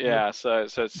 15:04. Like yeah, so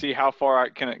see how far I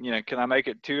can. Can I make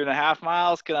it 2.5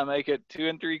 miles? Can I make it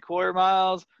 2 3/4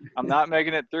 miles? I'm not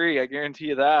making it 3. I guarantee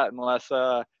you that, unless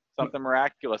something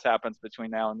miraculous happens between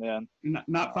now and then.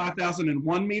 Not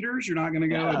 5,001 meters. You're not going to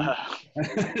go.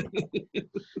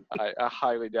 I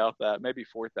highly doubt that. Maybe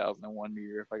 4,001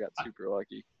 meter if I got super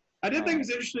lucky. I did think it was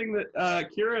interesting that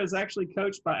Kira is actually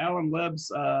coached by Alan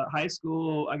Webb's high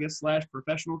school, I guess, /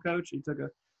 professional coach. He took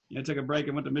a break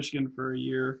and went to Michigan for a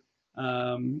year,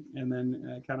 and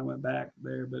then kind of went back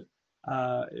there. But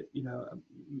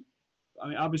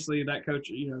obviously that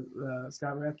coach,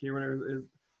 Scott Rathke or whatever,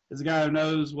 is a guy who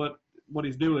knows what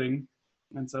he's doing,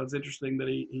 and so it's interesting that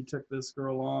he took this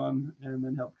girl on and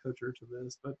then helped coach her to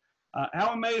this. But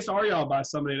how amazed are y'all by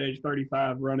somebody at age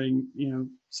 35 running,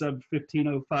 sub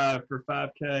 15:05 for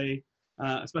 5K,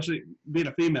 especially being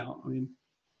a female? I mean,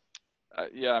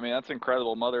 yeah, that's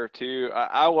incredible. Mother of two.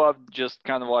 I love just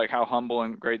kind of like how humble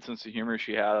and great sense of humor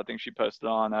she had. I think she posted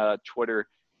on Twitter.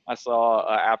 I saw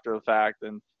after the fact,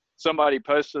 and somebody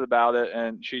posted about it,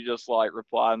 and she just like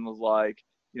replied and was like,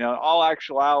 in all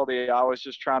actuality, I was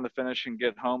just trying to finish and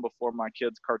get home before my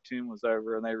kid's cartoon was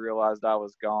over, and they realized I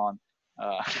was gone.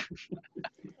 And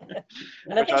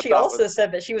I think she also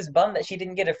said that she was bummed that she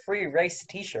didn't get a free race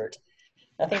T-shirt.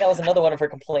 I think that was another one of her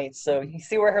complaints. So you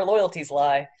see where her loyalties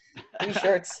lie. Free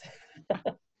shirts.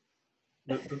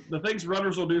 The things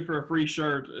runners will do for a free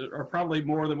shirt are probably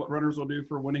more than what runners will do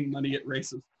for winning money at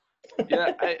races.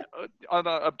 Yeah, on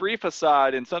a brief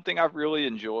aside, and something I've really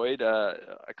enjoyed,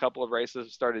 a couple of races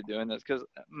have started doing this because,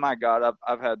 my God,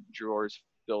 I've had drawers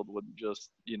filled with just,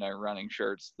 running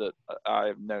shirts that I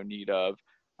have no need of.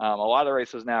 A lot of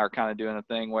races now are kind of doing a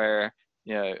thing where,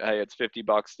 hey, it's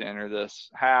 $50 to enter this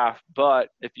half, but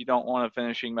if you don't want a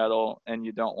finishing medal and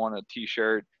you don't want a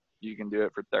T-shirt, you can do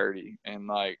it for 30. And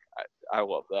like, I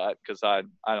love that because I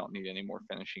don't need any more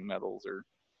finishing medals or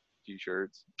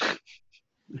T-shirts.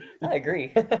 I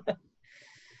agree.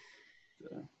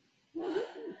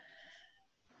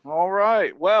 All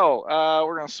right. Well,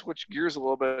 we're going to switch gears a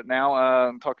little bit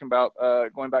now. Talking about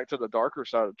going back to the darker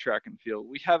side of track and field.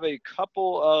 We have a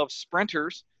couple of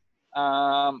sprinters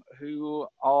who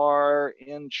are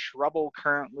in trouble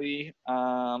currently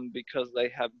because they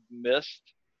have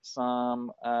missed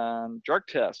some drug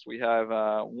tests. We have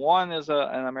one is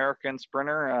an American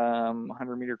sprinter,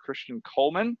 100-meter Christian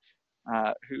Coleman,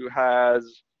 who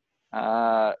has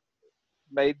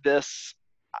made this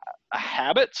a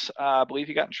habit. I believe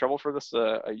he got in trouble for this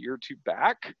a year or two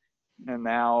back. And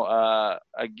now,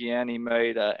 again, he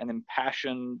made an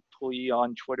impassioned plea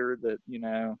on Twitter that,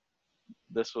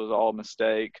 this was all a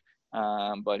mistake.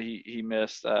 But he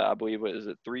missed, I believe, what is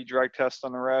it, 3 drug tests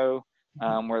in a row,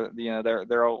 where,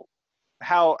 they're all,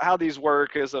 how these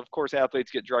work is, of course,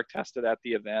 athletes get drug tested at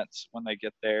the events when they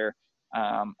get there.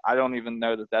 I don't even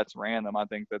know that that's random. I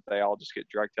think that they all just get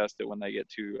drug tested when they get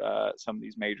to some of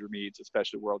these major meets,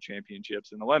 especially world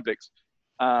championships and Olympics.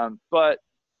 But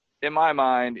in my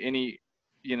mind, idiot,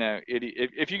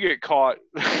 if you get caught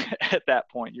at that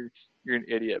point, you're an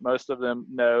idiot. Most of them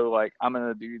know, like, I'm going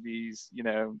to do these,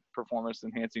 performance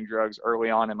enhancing drugs early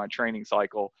on in my training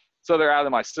cycle. So they're out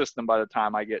of my system by the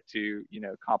time I get to,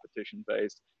 competition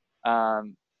phase.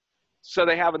 So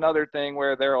they have another thing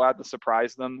where they're allowed to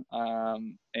surprise them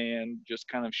and just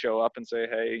kind of show up and say,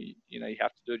 hey, you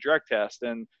have to do a drug test.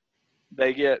 And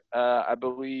they get, I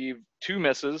believe, 2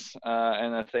 misses.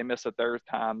 And if they miss a third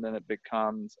time, then it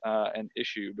becomes an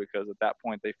issue because at that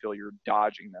point they feel you're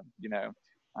dodging them.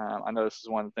 I know this is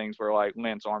one of the things where, like,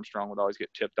 Lance Armstrong would always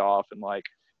get tipped off and, like,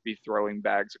 be throwing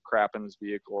bags of crap in his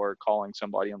vehicle or calling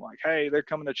somebody and, like, hey, they're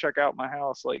coming to check out my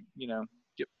house. Like,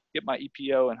 get my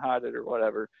EPO and hide it or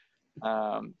whatever.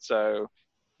 So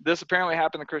this apparently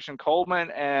happened to Christian Coleman,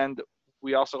 and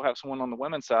we also have someone on the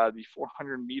women's side, the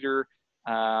 400-meter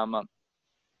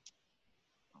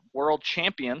world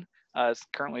champion, is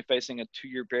currently facing a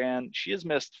 2-year ban. She has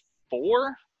missed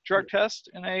 4 drug tests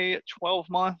in a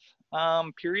 12-month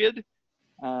period.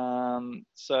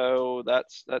 So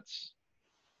that's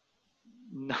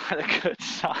not a good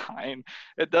sign.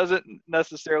 It doesn't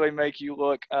necessarily make you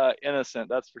look innocent,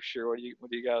 that's for sure. What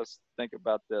do you guys think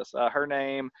about this? Her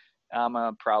name,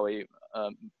 I'm probably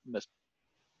miss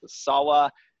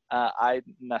Sawa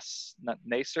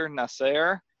Nasser.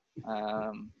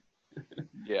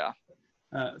 Yeah.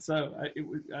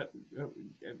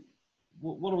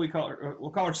 What do we call her?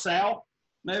 We'll call her Sal,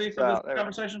 maybe, for this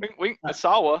conversation.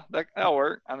 Sawa, that'll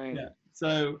work. I mean, yeah.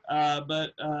 So,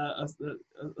 Asawa,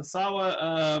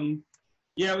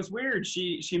 yeah, it was weird.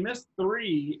 She missed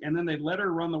 3, and then they let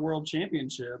her run the world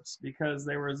championships because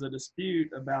there was a dispute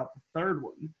about the 3rd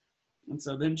one. And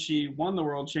so then she won the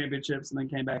world championships and then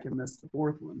came back and missed the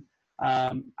 4th one.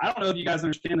 I don't know if you guys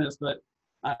understand this, but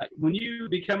when you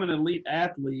become an elite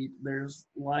athlete, there's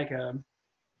like a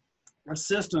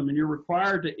system, and you're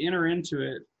required to enter into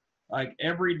it like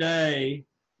every day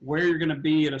where you're going to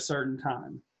be at a certain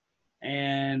time.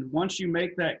 And once you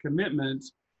make that commitment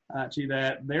to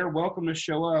that, they're welcome to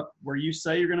show up where you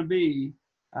say you're going to be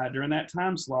during that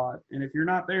time slot. And if you're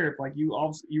not there, if like you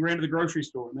ran to the grocery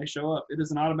store and they show up, it is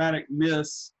an automatic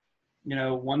miss,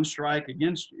 1 strike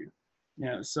against you.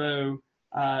 So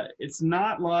it's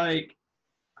not like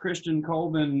Christian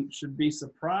Coleman should be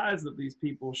surprised that these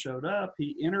people showed up.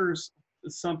 He enters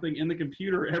something in the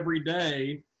computer every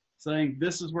day saying,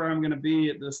 this is where I'm going to be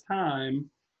at this time.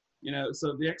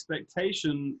 So the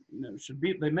expectation, should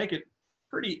be, they make it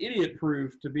pretty idiot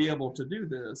proof to be able to do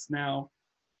this. Now,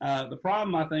 the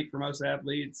problem I think for most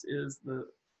athletes is the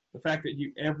fact that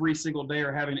you every single day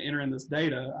are having to enter in this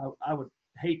data. I would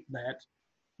hate that,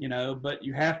 but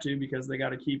you have to because they got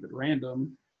to keep it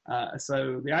random.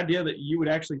 So the idea that you would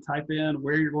actually type in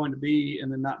where you're going to be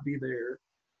and then not be there,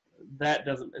 that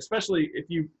doesn't, especially if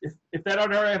that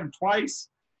already happened twice,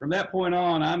 from that point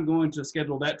on, I'm going to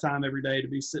schedule that time every day to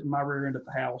be sitting my rear end at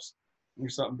the house or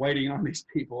something waiting on these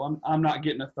people. I'm not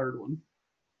getting a 3rd one.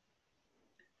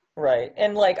 Right.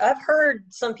 And like I've heard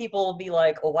some people be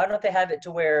like, oh, why don't they have it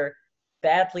to where the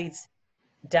athletes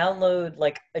download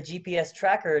like a GPS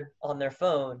tracker on their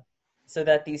phone so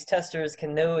that these testers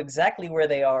can know exactly where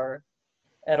they are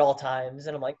at all times?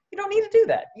 And I'm like, you don't need to do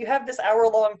that. You have this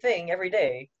hour-long thing every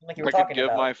day, like you were talking about. I could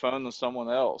give my phone to someone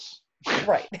else.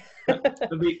 Right.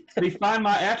 The Find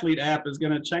My Athlete app is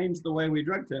going to change the way we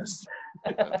drug test.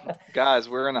 Guys,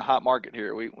 we're in a hot market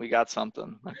here. We got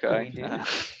something. Okay. We do.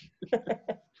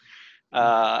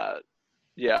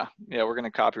 Yeah, we're going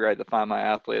to copyright the Find My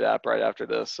Athlete app right after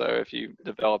this. So if you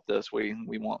develop this, we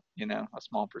want, a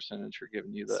small percentage for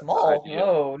giving you the small. idea.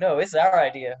 No, it's our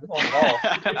idea. We want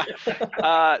it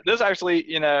all. This actually,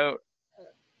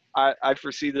 I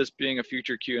foresee this being a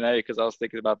future Q&A because I was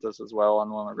thinking about this as well on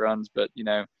one of my runs. But,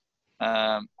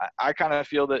 I kind of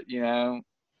feel that,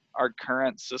 our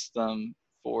current system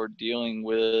for dealing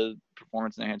with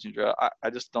performance enhancing drug, I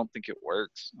just don't think it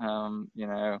works.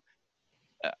 I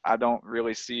don't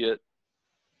really see it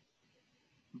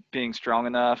being strong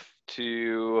enough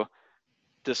to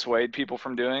dissuade people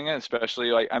from doing it,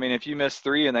 especially if you miss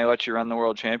 3 and they let you run the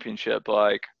world championship,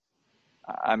 at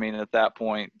that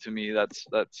point, to me, that's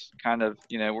kind of,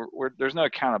 there's no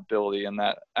accountability in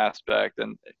that aspect.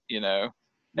 And,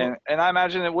 and I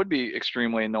imagine it would be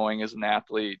extremely annoying as an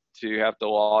athlete to have to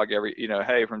log every,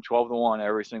 hey, from 12 to 1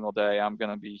 every single day, I'm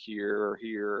going to be here or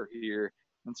here or here.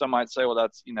 And some might say, well,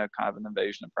 that's, kind of an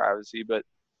invasion of privacy, but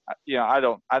I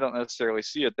don't necessarily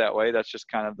see it that way. That's just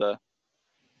kind of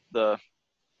the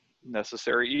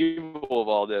necessary evil of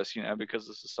all this, because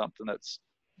this is something that's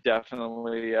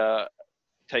definitely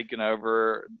taken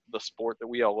over the sport that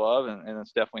we all love, and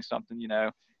it's definitely something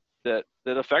that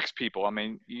affects people. I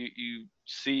mean, you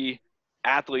see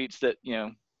athletes that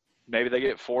maybe they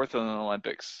get 4th in the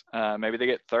Olympics, maybe they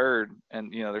get 3rd,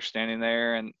 and they're standing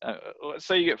there, and let's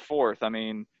say you get 4th. I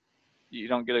mean, you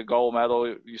don't get a gold medal,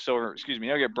 you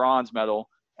don't get bronze medal,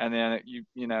 and then you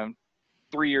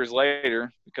 3 years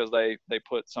later, because they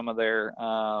put some of their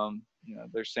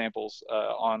their samples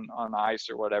on ice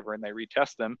or whatever, and they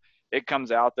retest them, it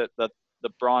comes out that the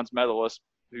bronze medalist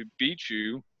who beat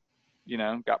you,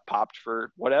 got popped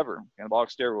for whatever,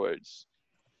 anabolic steroids.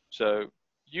 So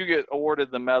you get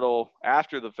awarded the medal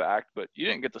after the fact, but you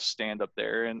didn't get to stand up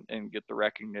there and get the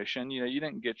recognition. You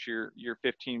didn't get your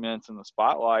 15 minutes in the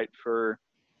spotlight for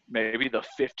maybe the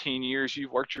 15 years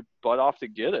you've worked your butt off to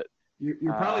get it.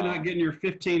 You're probably not getting your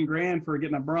 15 grand for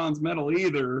getting a bronze medal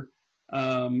either.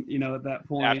 At that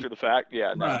point. After the fact,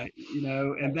 yeah. No. Right.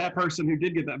 And that person who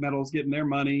did get that medal is getting their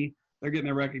money. They're getting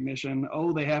their recognition.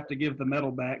 Oh, they have to give the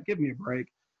medal back. Give me a break.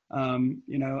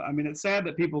 It's sad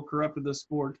that people corrupted the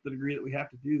sport to the degree that we have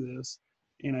to do this,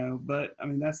 but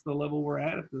that's the level we're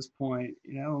at this point.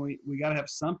 We got to have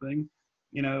something.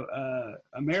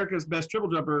 America's best triple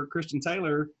jumper, Christian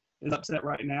Taylor, is upset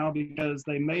right now because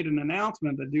they made an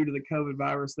announcement that due to the COVID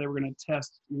virus, they were going to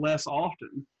test less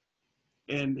often.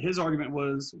 And his argument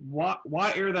was, why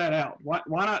air that out? Why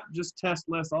not just test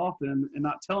less often and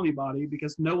not tell anybody?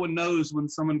 Because no one knows when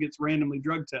someone gets randomly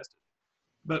drug tested.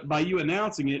 But by you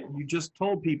announcing it, you just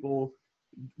told people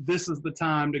this is the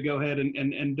time to go ahead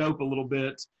and dope a little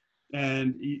bit.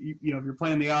 And, if you're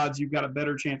playing the odds, you've got a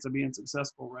better chance of being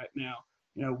successful right now.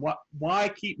 Why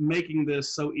keep making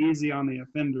this so easy on the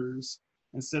offenders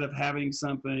instead of having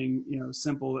something,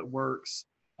 simple that works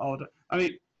all the time?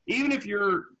 Even if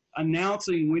you're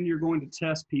announcing when you're going to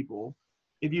test people,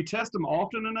 if you test them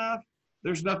often enough,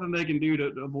 there's nothing they can do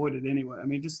to avoid it anyway.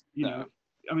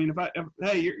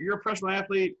 Hey, you're a professional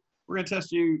athlete, we're going to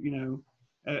test you,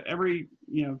 every,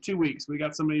 2 weeks. We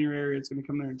got somebody in your area that's going to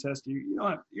come there and test you. You're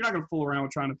not going to fool around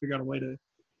with trying to figure out a way to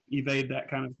evade that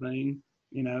kind of thing,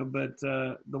 but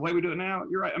the way we do it now,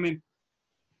 you're right.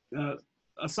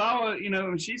 Asawa,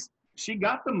 she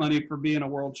got the money for being a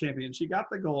world champion. She got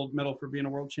the gold medal for being a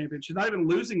world champion. She's not even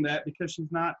losing that because she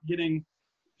didn't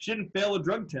fail a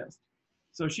drug test.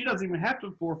 So she doesn't even have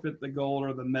to forfeit the gold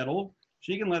or the medal.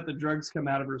 She can let the drugs come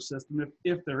out of her system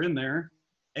if they're in there.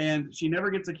 And she never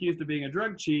gets accused of being a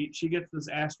drug cheat. She gets this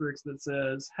asterisk that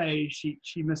says, hey, she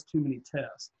missed too many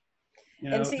tests.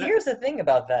 And see, here's the thing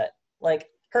about that.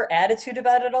 Her attitude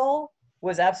about it all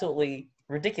was absolutely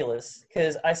ridiculous,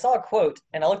 because I saw a quote,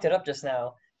 and I looked it up just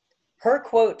now. Her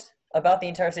quote about the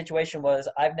entire situation was,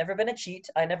 I've never been a cheat.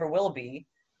 I never will be.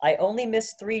 I only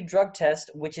missed 3 drug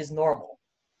tests, which is normal.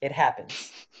 It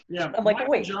happens. Yeah, I'm like,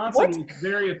 Michael wait, Johnson what? was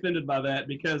very offended by that,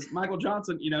 because Michael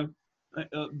Johnson,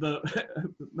 the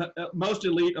most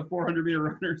elite of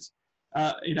 400-meter runners,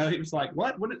 he was like,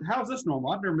 what? How is this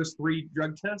normal? I've never missed 3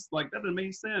 drug tests. That doesn't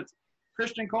make sense.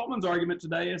 Christian Coleman's argument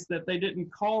today is that they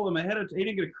didn't call him ahead of time. He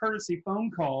didn't get a courtesy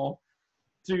phone call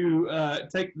to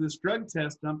take this drug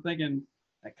test. And I'm thinking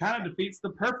that kind of defeats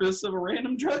the purpose of a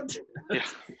random drug test. Yeah.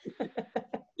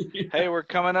 Hey, we're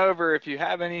coming over. If you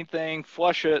have anything,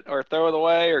 flush it or throw it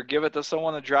away or give it to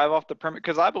someone to drive off the permit.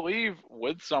 Because I believe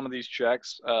with some of these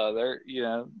checks, they're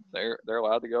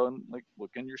allowed to go and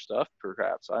look in your stuff.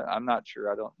 Perhaps I'm not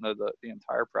sure. I don't know the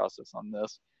entire process on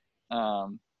this,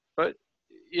 but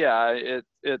yeah,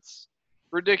 it's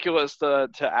ridiculous to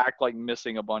act like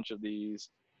missing a bunch of these.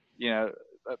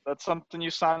 That's something you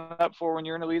sign up for when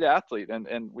you're an elite athlete,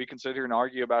 and we can sit here and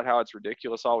argue about how it's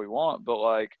ridiculous all we want,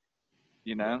 but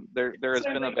there has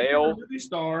been a veil. Movie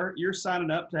star, you're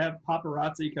signing up to have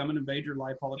paparazzi come and invade your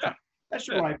life all the time. That's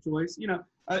your life choice.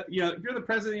 If you're the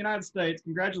president of the United States,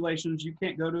 congratulations. You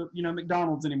can't go to,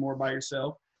 McDonald's anymore by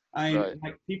yourself. Right.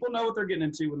 Like people know what they're getting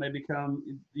into when they become,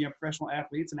 professional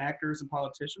athletes and actors and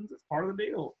politicians. It's part of the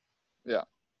deal. Yeah,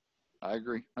 I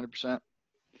agree, 100%.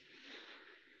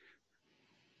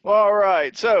 Well, all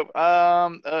right. So,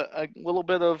 a little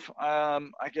bit of,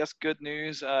 I guess, good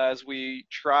news as we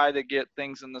try to get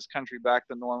things in this country back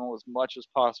to normal as much as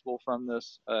possible from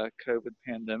this COVID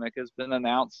pandemic. Has been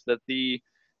announced that the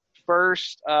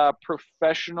first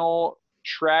professional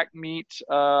track meet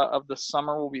of the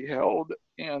summer will be held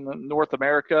in North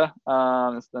America.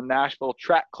 It's the Nashville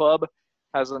Track Club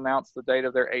has announced the date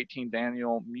of their 18th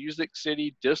annual Music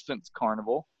City Distance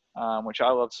Carnival, which I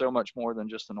love so much more than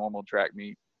just a normal track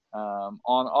meet. On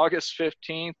August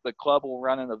 15th, the club will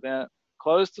run an event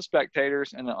closed to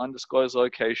spectators in an undisclosed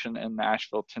location in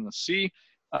Nashville, Tennessee,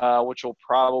 which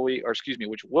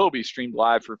will be streamed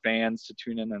live for fans to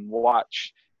tune in and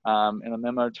watch. In a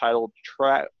memo titled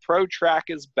Pro Track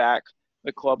is Back,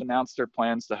 the club announced their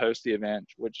plans to host the event,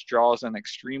 which draws an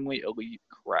extremely elite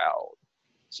crowd.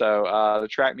 So the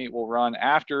track meet will run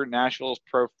after Nashville's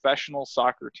professional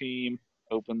soccer team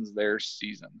opens their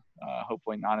season.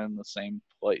 Hopefully not in the same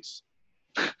place.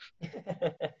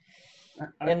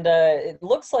 And it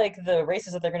looks like the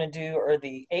races that they're going to do are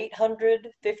the 800,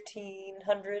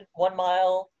 1500, 1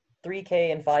 mile,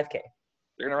 3K, and 5K.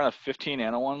 They're going to run a 15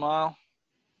 and a 1 mile?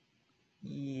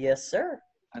 Yes, sir.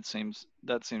 That seems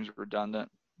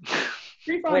redundant.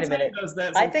 Wait a minute. Does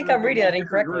that I think I'm reading that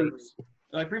incorrectly. Groups.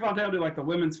 Like Prefontaine will do like the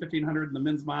women's 1500 and the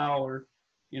men's mile, or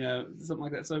something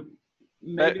like that. So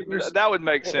maybe that would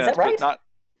make sense, that right? But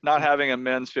not having a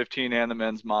men's 15 and the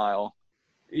men's mile.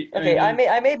 Okay,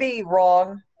 I may be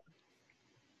wrong.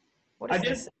 I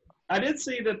did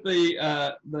see that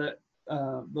the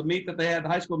meet that they had, the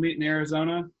high school meet in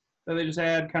Arizona, that they just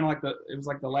had kind of like it was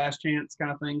like the last chance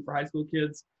kind of thing for high school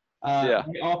kids.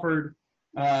 They offered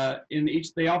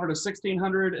they offered a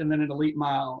 1600 and then an elite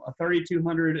mile, a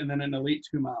 3200 and then an elite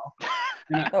 2 mile.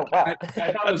 Oh wow,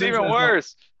 that's even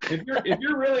worse. If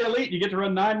you're really elite, you get to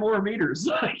run 9 more meters.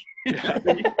 Then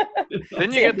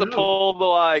you get to pull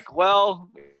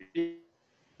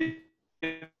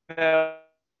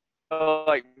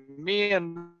like me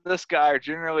and this guy are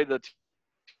generally the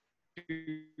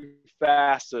two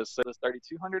fastest. So this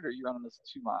 3200, or are you running this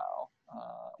 2 mile?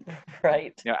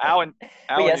 Right. Alan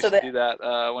used to do that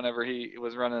whenever he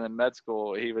was running in med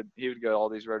school. He would go to all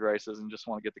these road races and just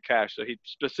want to get the cash. So he'd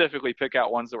specifically pick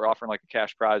out ones that were offering like a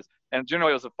cash prize. And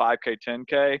generally it was a 5K,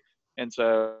 10K. And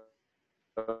so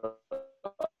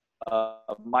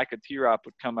Micah T-Rop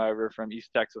would come over from East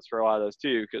Texas for a lot of those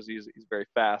too, because he's a very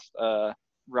fast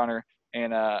runner.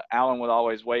 And Alan would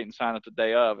always wait and sign up the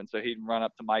day of. And so he'd run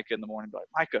up to Micah in the morning and be like,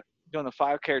 Micah, you doing the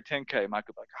 5K or 10K? Micah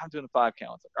would be like, I'm doing the 5K. I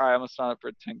was like, all right, I'm going to sign up for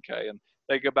a 10K. And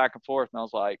they go back and forth. And I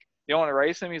was like, you don't want to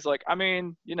race him? He's like, I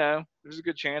mean, there's a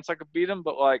good chance I could beat him,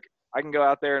 but like I can go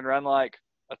out there and run like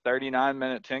a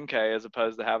 39-minute 10K as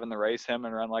opposed to having to race him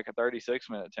and run like a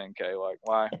 36-minute 10K. Like,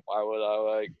 why would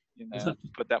I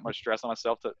put that much stress on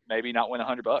myself to maybe not win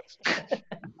 $100?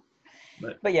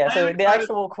 But yeah, so the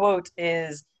actual quote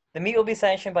is, the meet will be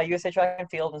sanctioned by USA Track and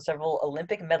Field, and several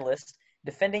Olympic medalists,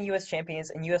 defending U.S. champions,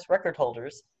 and U.S. record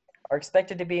holders are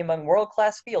expected to be among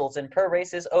world-class fields in pro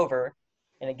races over,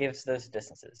 and it gives those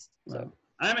distances. So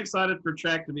I'm excited for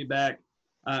track to be back.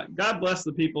 God bless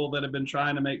the people that have been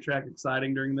trying to make track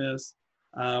exciting during this.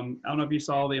 I don't know if you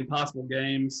saw the Impossible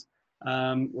Games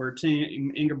where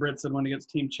Team Ingebrigtsen went against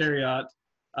Team Chariot,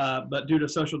 but due to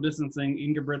social distancing,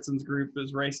 Ingebrigtsen's group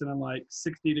is racing in like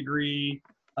 60-degree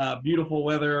beautiful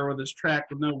weather with this track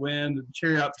with no wind. The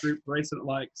Chariot's group racing at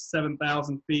like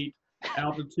 7,000 feet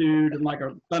altitude and like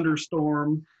a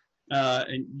thunderstorm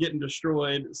and getting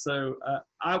destroyed. So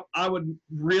I would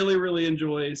really, really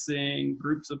enjoy seeing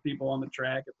groups of people on the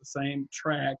track at the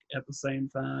same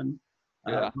time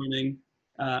running.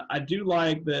 I do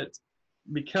like that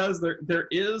because there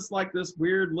is like this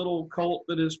weird little cult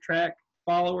that is track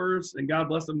followers, and God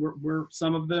bless them, we're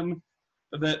some of them,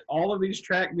 that all of these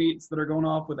track meets that are going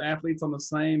off with athletes on the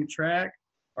same track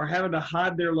are having to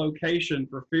hide their location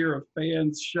for fear of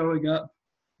fans showing up,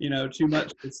 too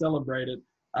much to celebrate it.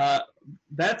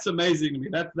 That's amazing to me.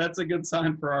 That's a good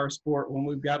sign for our sport when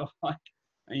we've got to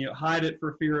hide it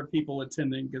for fear of people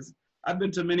attending. Because I've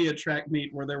been to many a track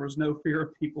meet where there was no fear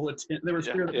of people attending. There was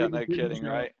fear of people. No kidding,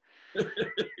 right?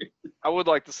 I would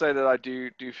like to say that I do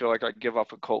feel like I give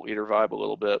off a cult leader vibe a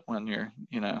little bit when you're,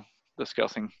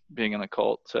 discussing being in a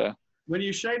cult. So when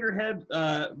you shave your head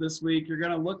this week, you're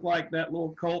going to look like that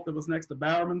little cult that was next to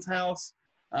Bowerman's house.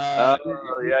 Yeah.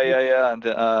 And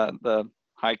the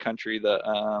high country, the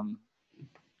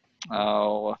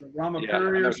Oh, Rama yeah, I know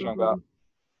Puri or what you're talking about. something.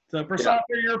 So for some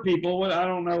of your people, I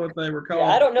don't know what they were called.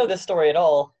 Yeah, I don't know this story at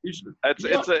all.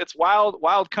 It's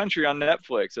Wild Country on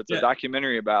Netflix. It's a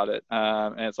documentary about it,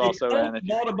 and it's also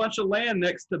bought a bunch of land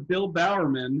next to Bill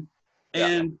Bowerman,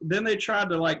 and then they tried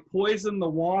to like poison the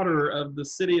water of the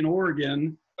city in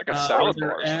Oregon. Like a salad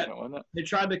bar or something, wasn't it? They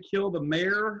tried to kill the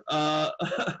mayor of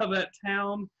that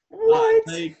town. What?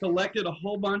 They collected a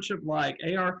whole bunch of like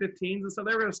AR-15s, and so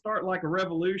they were going to start like a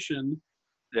revolution.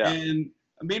 Yeah. And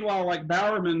meanwhile, like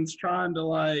Bowerman's trying to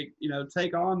like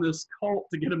take on this cult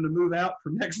to get him to move out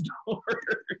from next door.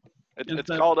 It's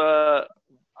called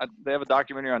they have a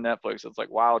documentary on Netflix. It's like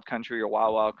Wild Country or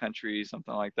Wild Country,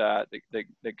 something like that.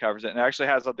 That covers it, and it actually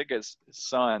has, I think, his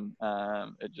son.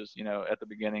 It just at the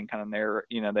beginning kind of narrate.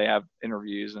 They have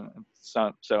interviews and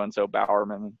so and so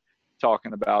Bowerman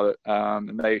talking about it.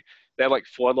 And they had like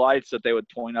floodlights that they would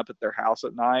point up at their house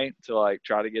at night to like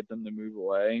try to get them to move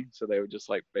away. So they would just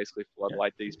like basically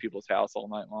floodlight these people's house all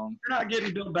night long. You're not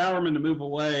getting Bill Bowerman to move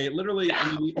away. Literally,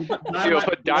 He'll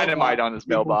put dynamite on his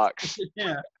mailbox.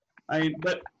 Yeah.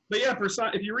 But yeah,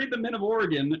 if you read The Men of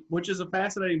Oregon, which is a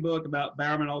fascinating book about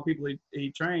Bowerman, all the people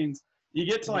he trains, you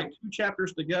get to like 2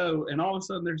 chapters to go, and all of a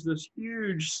sudden there's this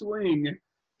huge swing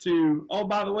to, oh,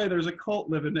 by the way, there's a cult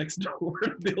living next door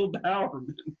to Bill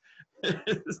Bowerman.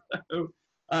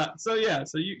 So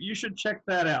you should check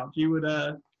that out. You would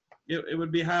it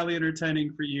would be highly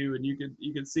entertaining for you, and you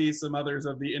could see some others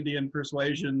of the Indian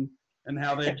persuasion and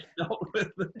how they dealt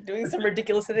with doing some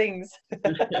ridiculous things.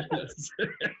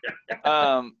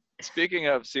 Speaking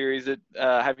of series,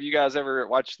 have you guys ever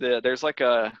watched there's like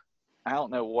I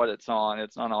don't know what it's on.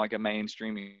 It's not on like a main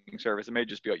streaming service. It may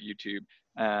just be on YouTube.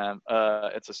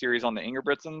 It's a series on the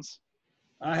Ingebrigtsens.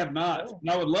 I have not.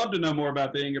 I would love to know more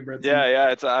about the Ingebrigtsens.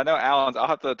 Yeah. I know Alan's. I'll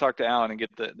have to talk to Alan and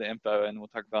get the info, and we'll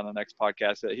talk about it on the next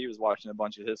podcast. He was watching a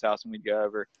bunch at his house, and we'd go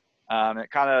over.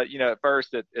 It kind of, at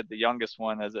first, at the youngest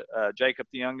one, is it Jacob,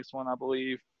 the youngest one, I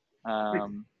believe.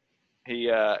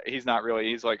 He's not really.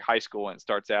 He's like high school when it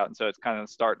starts out, and so it's kind of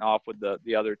starting off with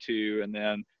the other two, and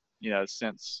then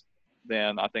since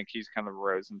then, I think he's kind of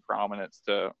rose in prominence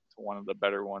to one of the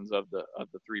better ones of the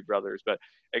 3 brothers. But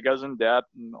it goes in depth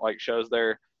and like shows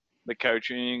the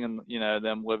coaching and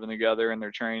them living together and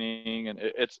their training, and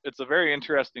it's a very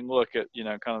interesting look at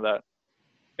kind of that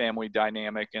family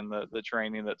dynamic and the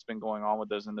training that's been going on with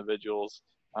those individuals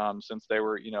since they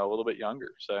were a little bit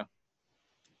younger. So,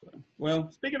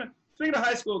 well, speaking of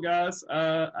high school guys,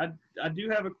 I do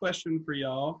have a question for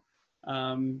y'all.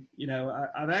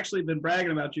 I've actually been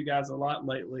bragging about you guys a lot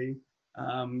lately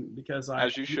because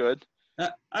as you should.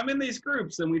 I'm in these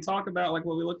groups and we talk about like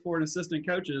what we look for in assistant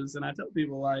coaches, and I tell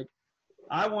people like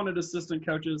I wanted assistant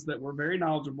coaches that were very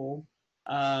knowledgeable,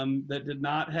 that did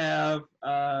not have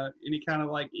any kind of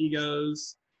like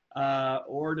egos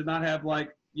or did not have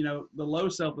like the low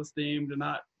self-esteem to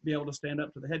not be able to stand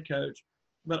up to the head coach.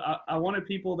 But I wanted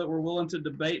people that were willing to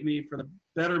debate me for the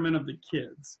betterment of the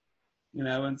kids.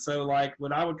 And so like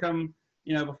when I would come,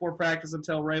 before practice and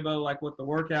tell Raybo like what the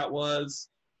workout was,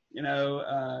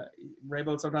 Raybo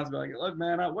would sometimes be like, look,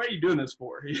 man, what are you doing this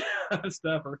for?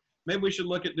 Stuff, or maybe we should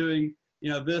look at doing,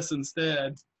 this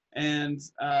instead. And,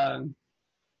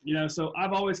 so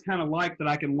I've always kind of liked that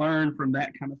I can learn from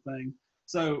that kind of thing.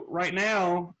 So right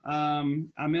now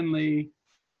I'm in the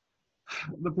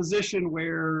position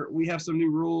where we have some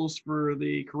new rules for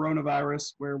the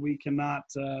coronavirus where we cannot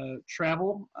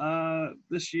travel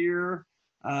this year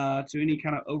to any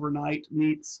kind of overnight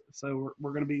meets. So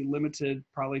we're going to be limited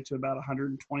probably to about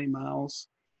 120 miles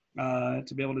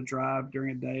to be able to drive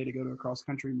during a day to go to a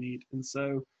cross-country meet. And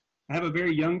so I have a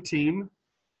very young team.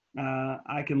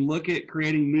 I can look at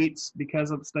creating meets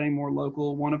because of staying more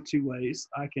local one of 2 ways.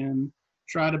 I can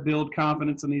try to build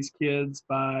confidence in these kids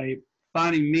by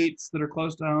finding meets that are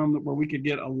close to home where we could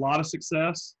get a lot of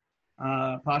success,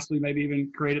 possibly maybe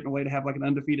even create it in a way to have like an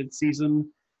undefeated season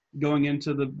going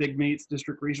into the big meets,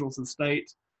 district, regionals, and state,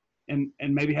 and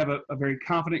maybe have a very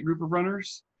confident group of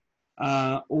runners.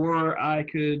 Or I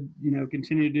could,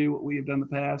 continue to do what we have done in the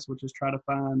past, which is try to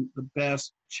find the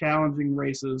best challenging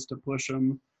races to push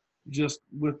them, just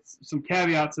with some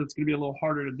caveats that it's going to be a little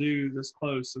harder to do this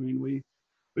close. I mean,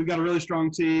 we've got a really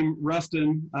strong team,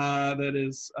 Ruston, that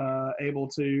is able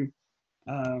to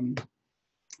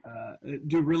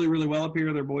do really, really well up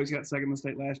here. Their boys got second in the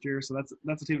state last year, so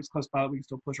that's a team that's close by that we can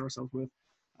still push ourselves with.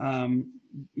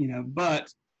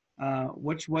 But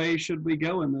which way should we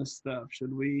go in this stuff?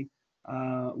 Should we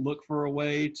look for a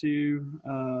way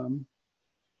to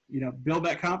build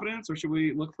that confidence, or should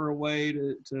we look for a way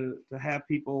to have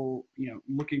people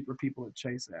looking for people to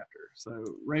chase after?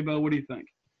 So Raybo, what do you think?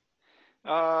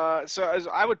 So as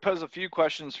I would pose a few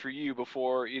questions for you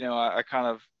before, I kind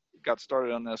of got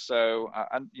started on this. So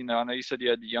I know you said you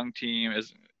had the young team.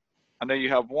 I know you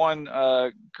have one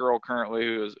girl currently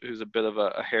who's a bit of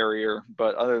a harrier,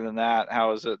 but other than that,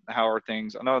 how is it? How are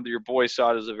things? I know that your boys'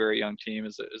 side is a very young team.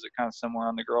 Is it kind of similar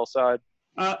on the girls' side?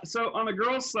 So on the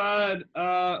girls' side,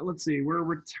 let's see, we're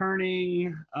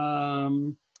returning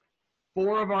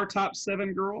four of our top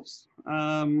seven girls,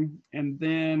 and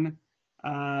then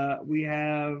we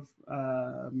have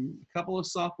a couple of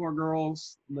sophomore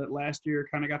girls that last year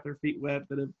kind of got their feet wet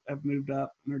that have moved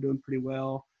up and are doing pretty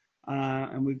well.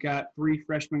 And we've got three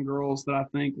freshman girls that I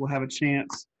think will have a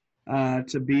chance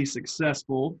to be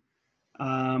successful.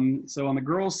 So on the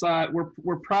girls' side,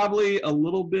 we're probably a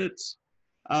little bit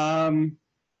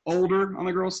older on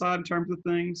the girls' side in terms of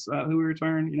things. Who we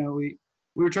return, we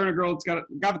return a girl that's got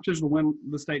the potential to win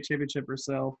the state championship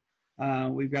herself.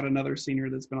 We've got another senior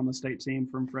that's been on the state team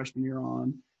from freshman year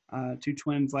on. Two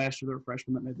twins last year that were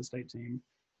freshmen that made the state team.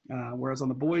 Whereas on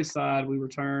the boys' side, we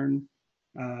return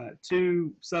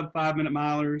two sub 5 minute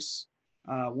milers,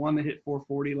 one that hit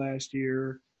 440 last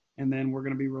year, and then we're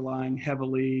going to be relying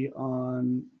heavily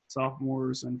on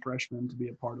sophomores and freshmen to be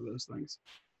a part of those things.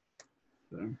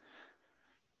 So.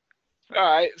 All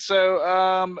right. So,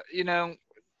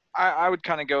 I would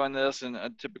kind of go in this, and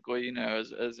typically,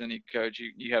 as any coach,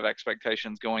 you have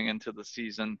expectations going into the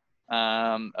season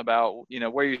about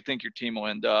where you think your team will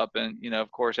end up, and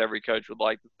of course, every coach would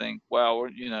like to think, well,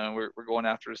 we're going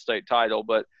after the state title,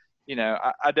 but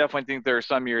I definitely think there are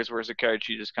some years where as a coach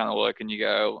you just kind of look and you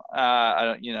go,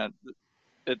 I don't,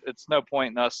 it's no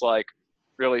point in us like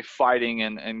really fighting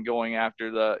and going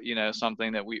after the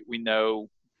something that we know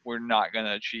we're not going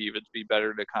to achieve. It'd be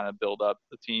better to kind of build up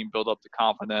the team, build up the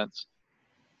confidence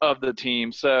of the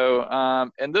team.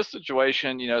 So in this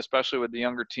situation, especially with the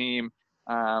younger team,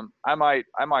 I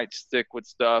might stick with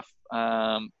stuff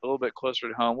a little bit closer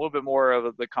to home, a little bit more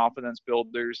of the confidence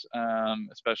builders,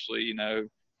 especially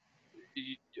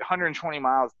 120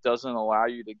 miles doesn't allow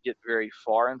you to get very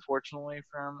far, unfortunately,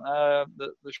 from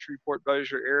the Shreveport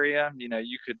Bossier area.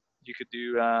 You could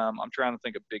do. I'm trying to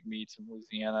think of big meets in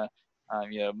Louisiana.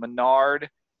 Menard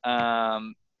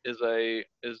is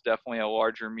definitely a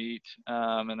larger meet,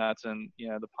 and that's in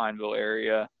the Pineville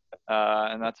area,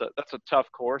 and that's a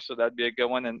tough course, so that'd be a good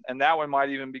one, and that one might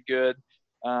even be good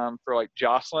for like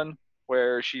Jocelyn,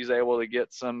 where she's able to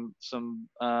get some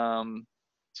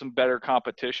better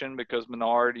competition, because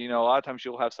Menard, a lot of times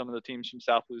you'll have some of the teams from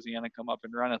South Louisiana come up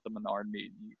and run at the Menard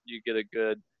meet. You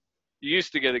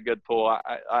used to get a good pull.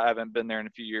 I haven't been there in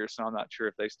a few years, so I'm not sure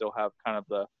if they still have kind of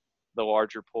the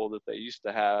larger pull that they used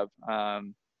to have.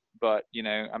 But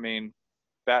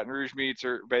Baton Rouge meets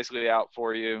are basically out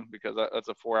for you because that's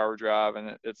a 4-hour drive,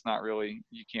 and it's not really,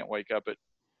 you can't wake up at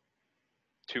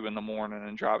 2 a.m.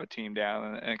 and drive a team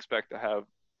down and expect to have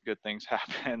good things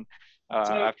happen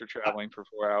after traveling for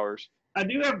 4 hours. I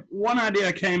do have one idea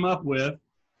I came up with.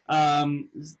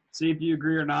 See if you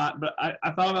agree or not. But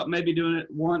I thought about maybe doing it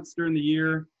once during the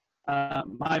year.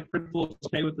 My principal is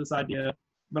okay with this idea,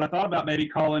 but I thought about maybe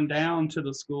calling down to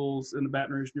the schools in the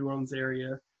Baton Rouge, New Orleans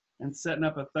area and setting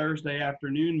up a Thursday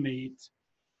afternoon meet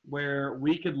where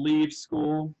we could leave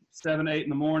school 7, 8 in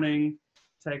the morning,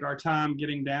 take our time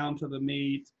getting down to the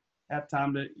meet, have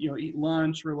time to eat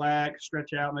lunch, relax,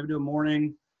 stretch out, maybe do a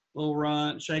morning little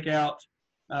run, shake out,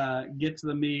 get to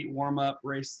the meet, warm up,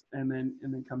 race, and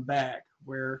then come back.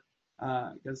 Where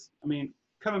because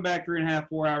coming back 3.5,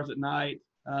 4 hours at night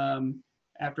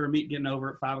after a meet getting over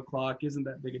at 5 o'clock isn't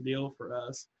that big a deal for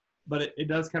us. But it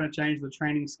does kind of change the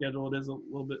training schedule. It is a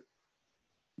little bit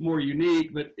more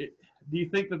unique. But do you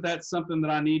think that that's something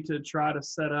that I need to try to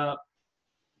set up?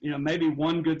 Maybe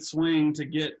one good swing to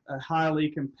get a highly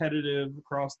competitive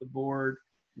across the board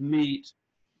meet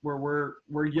where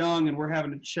we're young and we're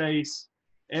having to chase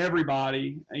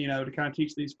everybody, to kind of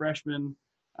teach these freshmen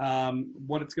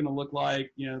what it's going to look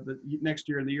like, the next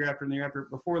year and the year after and the year after,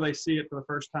 before they see it for the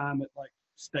first time at like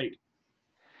state.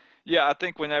 Yeah, I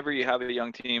think whenever you have a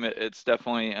young team, it's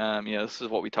definitely, this is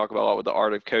what we talk about a lot with the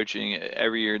art of coaching.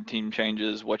 Every year, the team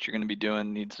changes. What you're going to be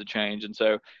doing needs to change. And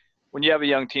so when you have a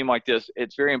young team like this,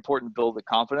 it's very important to build the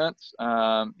confidence.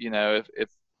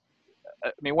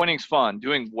 Winning's fun.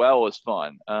 Doing well is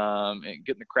fun. And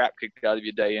getting the crap kicked out of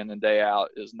you day in and day out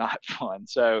is not fun.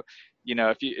 So,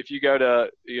 if you go to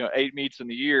 8 meets in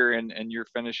the year and you're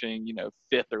finishing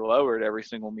 5th or lower at every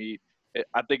single meet,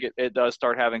 I think it does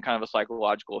start having kind of a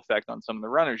psychological effect on some of the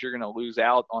runners. You're going to lose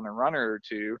out on a runner or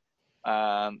two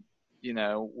you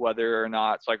know, whether or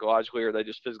not psychologically or they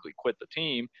just physically quit the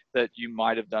team, that you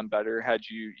might have done better had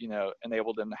you, you know,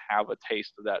 enabled them to have a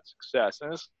taste of that success.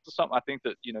 And this is something I think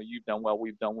that, you know, you've done well,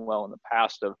 we've done well in the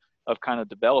past of kind of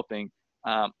developing.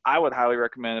 I would highly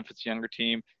recommend, if it's a younger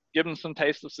team, give them some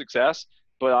taste of success.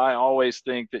 But I always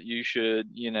think that you should,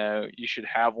 you know, you should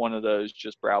have one of those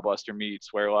just brow buster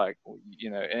meets where, like,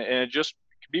 you know, and it just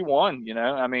could be one, you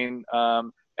know, I mean,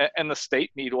 and the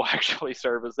state meet will actually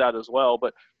serve as that as well.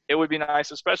 But it would be nice,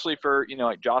 especially for, you know,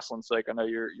 like Jocelyn's sake. I know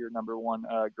you're number one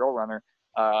girl runner.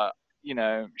 You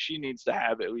know, she needs to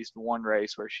have at least one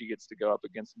race where she gets to go up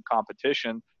against some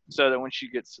competition, so that when she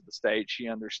gets to the state, she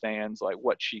understands like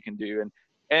what she can do.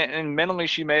 And mentally,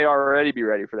 she may already be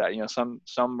ready for that. You know,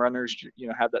 some runners, you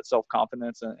know, have that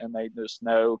self-confidence and they just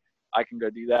know, I can go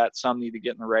do that. Some need to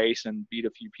get in the race and beat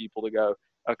a few people to go,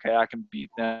 okay, I can beat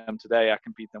them today. I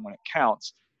can beat them when it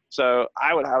counts. So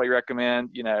I would highly recommend,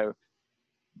 you know,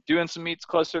 doing some meets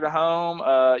closer to home.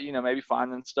 You know, maybe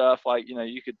finding stuff like, you know,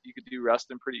 you could do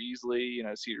Ruston pretty easily. You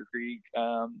know, Cedar Creek, you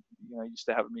know, used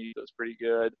to have a meet that was pretty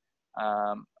good.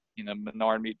 You know,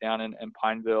 Menard meet down in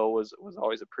Pineville was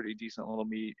always a pretty decent little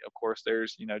meet. Of course,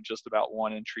 there's, you know, just about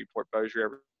one in Shreveport Bossier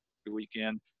every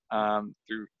weekend,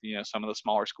 through, you know, some of the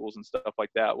smaller schools and stuff like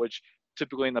that, which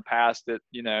typically in the past, that,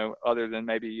 you know, other than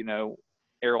maybe, you know,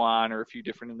 airline or a few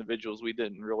different individuals, we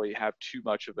didn't really have too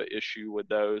much of an issue with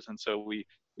those. And so we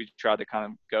tried to kind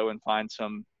of go and find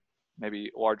some maybe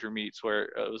larger meets where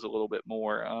it was a little bit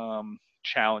more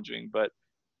challenging. But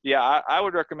yeah, I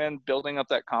would recommend building up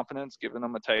that confidence, giving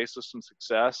them a taste of some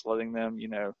success, letting them, you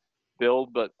know,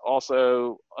 build, but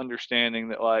also understanding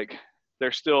that, like,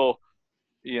 they're still,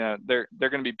 you know, they're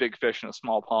going to be big fish in a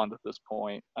small pond at this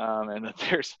point, and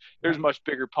that there's much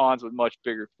bigger ponds with much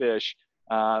bigger fish.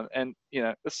 And, you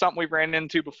know, it's something we've ran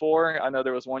into before. I know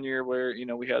there was one year where, you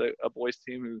know, we had a boys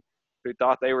team who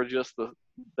thought they were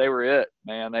they were it,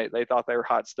 man. They thought they were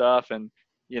hot stuff. And,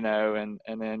 you know,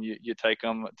 and then you take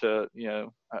them to, you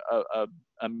know,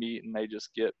 a meet and they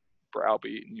just get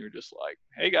browbeat, and you're just like,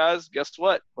 hey guys, guess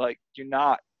what? Like, you're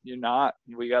not,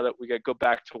 we gotta go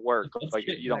back to work. Like,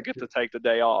 you don't get to take the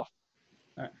day off.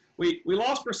 All right. We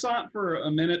lost Prasant for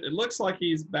a minute. It looks like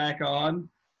he's back on.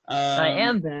 I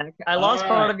am back. I lost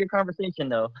part of your conversation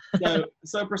though.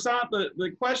 so Prasant,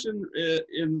 the question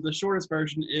in the shortest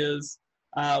version is,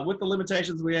 with the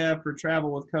limitations we have for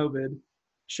travel with COVID,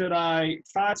 should I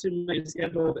try to make a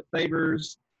schedule that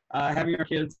favors having our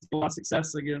kids a lot of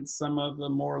success against some of the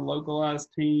more localized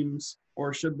teams,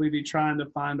 or should we be trying to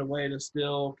find a way to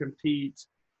still compete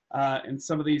in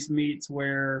some of these meets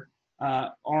where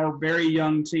our very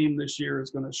young team this year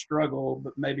is going to struggle,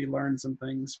 but maybe learn some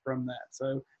things from that?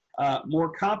 So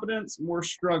more confidence, more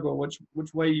struggle.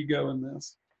 Which way you go in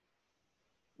this?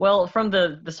 Well, from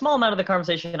the small amount of the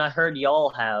conversation I heard y'all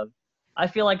have, I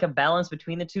feel like a balance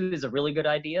between the two is a really good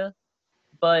idea.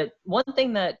 But one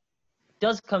thing that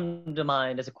does come to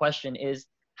mind as a question is,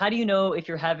 how do you know if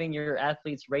you're having your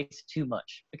athletes race too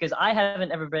much? Because I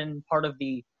haven't ever been part of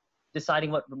the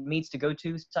deciding what meets to go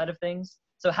to side of things.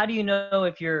 So how do you know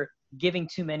if you're giving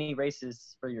too many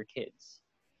races for your kids?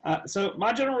 So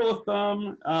my general rule of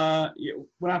thumb,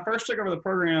 when I first took over the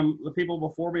program, the people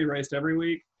before me raced every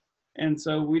week. And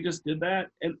so we just did that.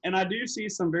 And I do see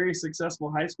some very successful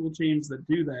high school teams that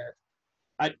do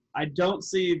that. I don't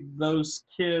see those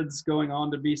kids going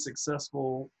on to be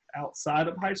successful outside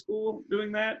of high school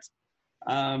doing that.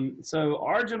 So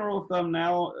our general thumb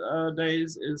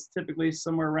nowadays is typically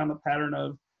somewhere around the pattern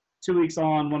of 2 weeks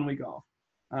on, 1 week off.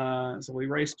 So we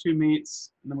race 2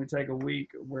 meets, and then we take a week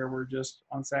where we're just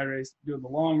on Saturdays doing the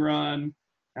long run,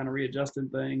 kind of readjusting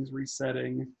things,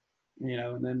 resetting, you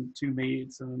know, and then 2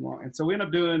 meets, and then long. And so we end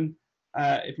up doing,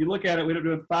 if you look at it, we end up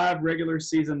doing 5 regular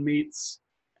season meets.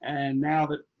 And now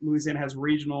that Louisiana has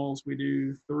regionals, we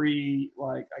do 3,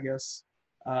 like, I guess,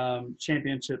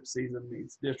 championship season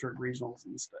meets, district regionals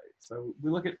in the state. So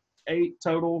we look at 8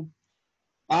 total.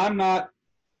 I'm not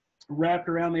wrapped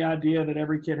around the idea that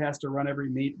every kid has to run every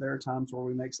meet. There are times where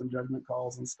we make some judgment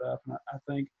calls and stuff. And I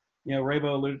think, you know,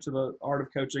 Raybo alluded to the art of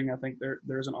coaching. I think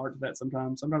there's an art to that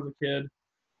sometimes. Sometimes a kid,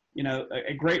 you know,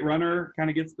 a great runner kind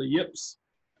of gets the yips.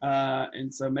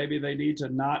 And so maybe they need to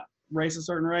not race a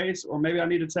certain race, or maybe I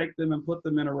need to take them and put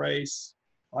them in a race,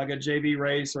 like a JV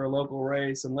race or a local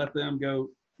race, and let them go,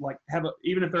 like,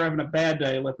 even if they're having a bad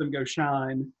day, let them go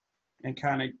shine and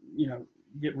kind of, you know,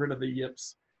 get rid of the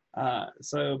yips.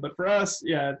 But for us,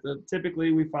 yeah,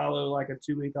 typically we follow like a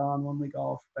 2 week on, 1 week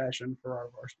off fashion for our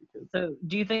varsity kids. So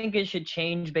do you think it should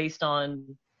change based on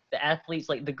the athletes,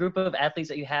 like the group of athletes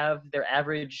that you have, their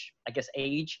average, I guess,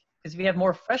 age? Because if you have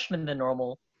more freshmen than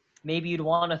normal, maybe you'd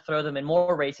want to throw them in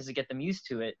more races to get them used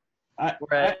to it.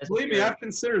 Believe me, I've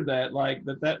considered that. Like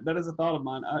that is a thought of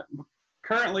mine.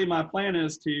 Currently, my plan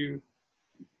is to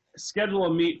schedule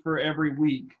a meet for every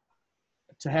week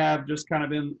to have just kind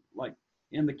of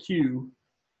in the queue,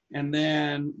 and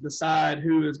then decide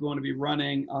who is going to be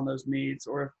running on those meets,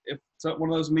 or if so one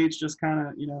of those meets just kind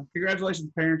of, congratulations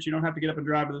parents, you don't have to get up and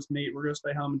drive to this meet. We're going to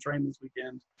stay home and train this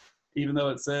weekend, even though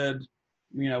it said,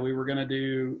 we were going to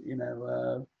do,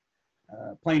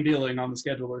 plain dealing on the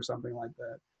schedule or something like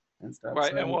that and stuff.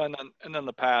 Right. So, and then in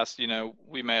the past,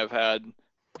 we may have had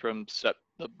from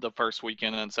the first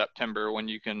weekend in September when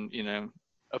you can,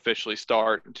 officially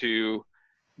start to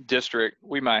district.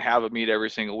 We might have a meet every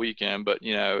single weekend, but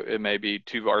it may be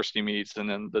 2 varsity meets, and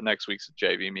then the next week's a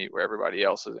JV meet where everybody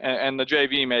else is, and the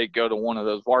JV may go to one of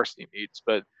those varsity meets.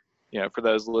 But for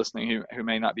those listening who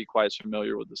may not be quite as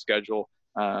familiar with the schedule,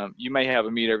 you may have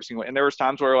a meet every single. And there was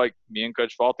times where like me and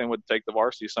Coach Fulton would take the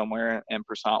varsity somewhere, and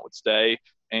Prasant would stay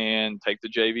and take the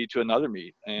JV to another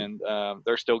meet, and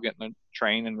they're still getting to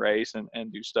train and race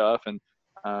and do stuff. And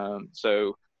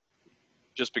so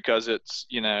just because it's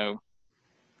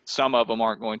some of them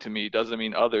aren't going to meet doesn't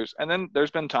mean others. And then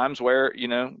there's been times where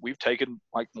we've taken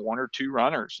like 1 or 2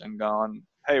 runners and gone,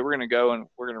 hey, we're going to go and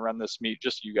we're going to run this meet,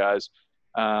 just you guys,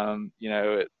 and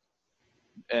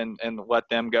let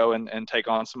them go and take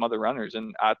on some other runners.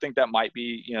 And I think that might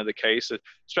be the case,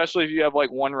 especially if you have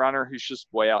like one runner who's just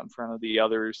way out in front of the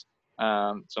others.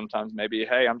 Sometimes maybe,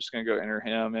 hey, I'm just going to go enter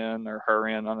him in or her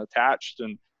in unattached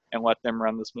and let them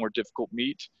run this more difficult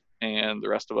meet, and the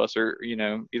rest of us are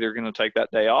either going to take that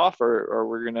day off or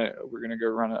we're gonna go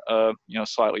run a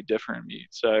slightly different meet.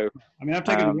 So I've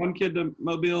taken one kid to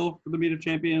Mobile for the Meet of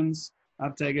Champions.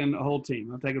 I've taken a whole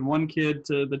team. I've taken one kid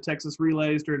to the Texas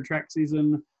Relays during track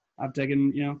season. I've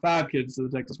taken 5 kids to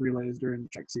the Texas Relays during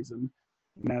track season.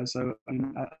 So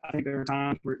I think there are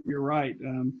times where you're right.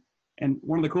 And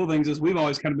one of the cool things is we've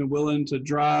always kind of been willing to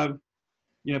drive.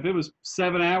 If it was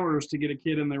 7 hours to get a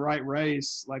kid in the right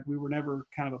race, like we were never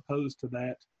kind of opposed to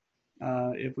that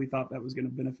if we thought that was going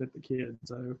to benefit the kid.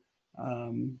 So,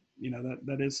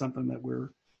 that is something that we're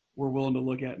willing to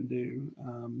look at and do.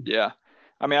 Yeah.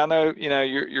 I mean, I know,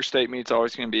 your state meet's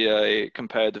always going to be a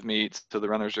competitive meet. So the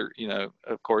runners are,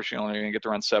 of course, you're only going to get to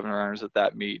run 7 runners at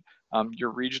that meet.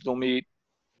 Your regional meet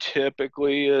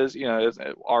typically is,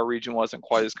 our region wasn't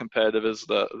quite as competitive as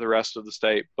the rest of the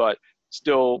state, but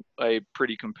still a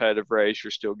pretty competitive race.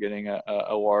 You're still getting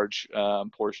a large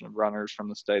portion of runners from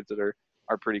the state that are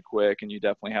pretty quick, and you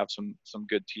definitely have some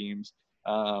good teams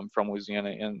from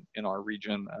Louisiana in our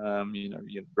region. You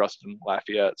have Ruston,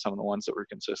 Lafayette, some of the ones that were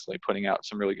consistently putting out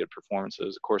some really good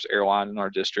performances. Of course, Airline in our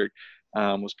district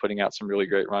was putting out some really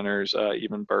great runners.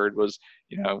 Even Bird was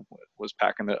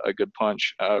packing a good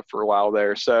punch for a while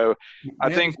there. So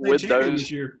I think with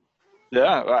those,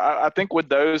 I think with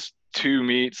those 2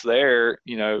 meets there,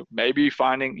 maybe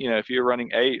finding, if you're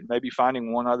running 8, maybe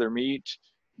finding one other meet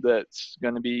that's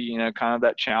going to be, kind of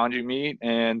that challenging meet,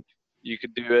 and you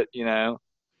could do it,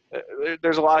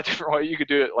 there's a lot of different ways you could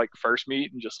do it, like first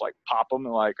meet and just like pop them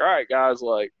and like, all right, guys,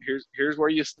 like here's where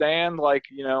you stand, like,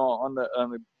 on the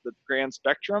grand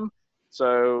spectrum.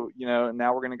 So,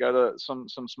 now we're going to go to some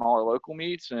smaller local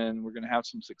meets, and we're going to have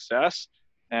some success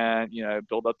and,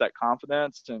 build up that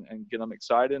confidence and get them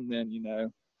excited. And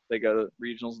then, they go to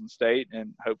regionals and state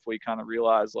and hopefully kind of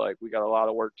realize like we got a lot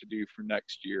of work to do for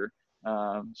next year.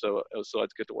 So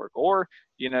let's get to work. Or,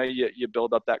 you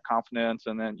build up that confidence,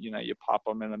 and then, you pop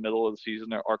them in the middle of the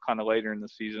season or kind of later in the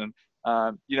season.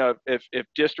 If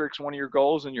district's one of your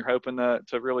goals and you're hoping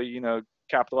to really,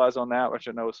 capitalize on that, which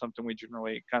I know is something we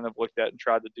generally kind of looked at and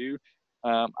tried to do,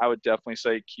 I would definitely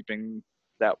say keeping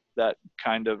that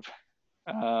kind of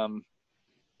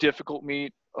difficult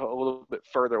meet a little bit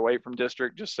further away from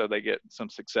district, just so they get some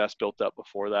success built up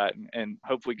before that, and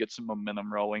hopefully get some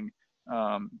momentum rolling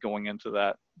going into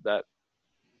that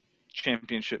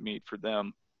championship meet for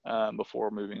them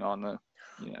before moving on to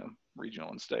regional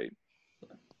and state.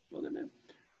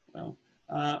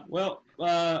 Well,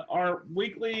 our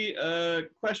weekly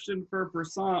question for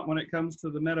Prasant when it comes to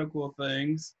the medical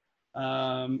things,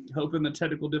 hoping the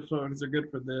technical difficulties are good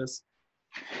for this.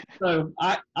 So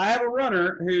I have a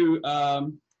runner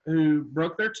who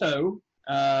broke their toe,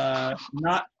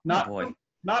 not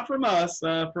from us,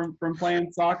 from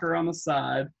playing soccer on the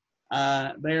side.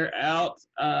 They're out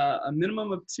a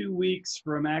minimum of 2 weeks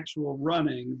from actual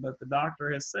running, but the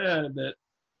doctor has said that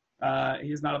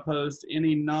he's not opposed to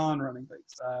any non-running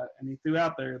things. And he threw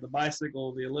out there the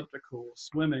bicycle, the elliptical,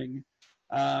 swimming.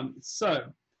 So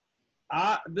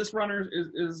this runner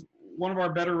is one of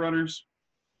our better runners.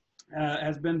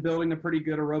 has been building a pretty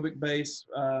good aerobic base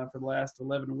for the last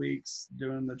 11 weeks,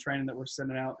 doing the training that we're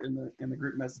sending out in the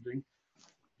group messaging.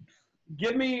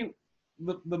 Give me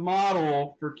the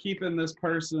model for keeping this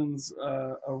person's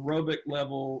aerobic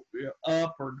level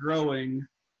up or growing,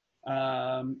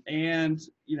 and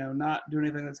not do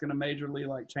anything that's going to majorly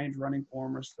like change running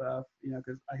form or stuff.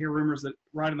 Because I hear rumors that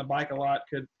riding the bike a lot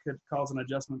could cause an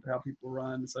adjustment to how people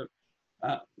run. So,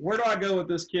 where do I go with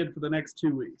this kid for the next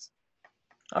 2 weeks?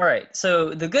 All right. So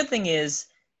the good thing is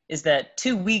that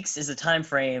 2 weeks is a time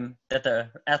frame that the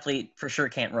athlete for sure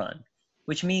can't run,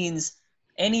 which means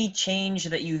any change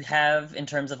that you have in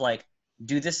terms of like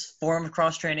do this form of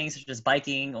cross training, such as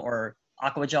biking or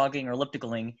aqua jogging or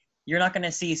ellipticaling, you're not going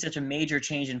to see such a major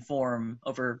change in form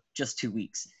over just 2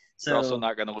 weeks. So you're also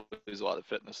not going to lose a lot of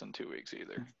fitness in 2 weeks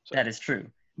either. So. That is true.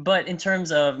 But in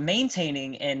terms of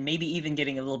maintaining and maybe even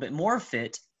getting a little bit more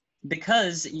fit,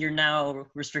 because you're now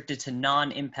restricted to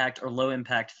non-impact or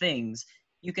low-impact things,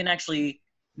 you can actually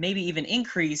maybe even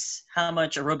increase how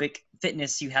much aerobic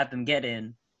fitness you have them get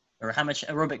in, or how much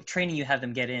aerobic training you have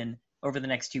them get in over the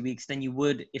next 2 weeks than you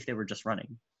would if they were just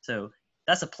running. So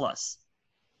that's a plus.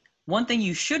 One thing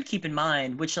you should keep in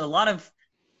mind, which a lot of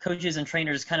coaches and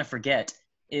trainers kind of forget,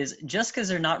 is just because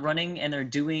they're not running and they're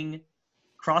doing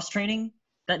cross-training,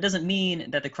 that doesn't mean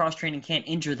that the cross-training can't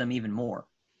injure them even more.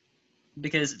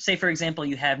 Because, say, for example,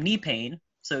 you have knee pain,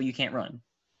 so you can't run.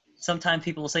 Sometimes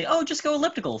people will say, oh, just go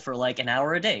elliptical for like an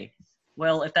hour a day.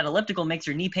 Well, if that elliptical makes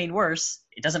your knee pain worse,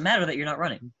 it doesn't matter that you're not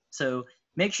running. So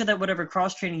make sure that whatever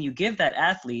cross-training you give that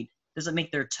athlete doesn't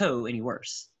make their toe any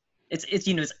worse. It's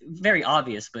it's very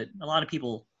obvious, but a lot of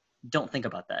people don't think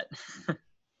about that.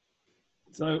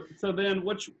 So then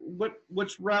which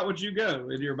route would you go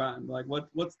in your mind? Like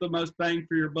what's the most bang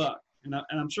for your buck? And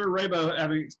I'm sure Raybo,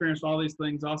 having experienced all these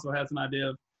things, also has an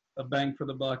idea of bang for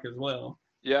the buck as well.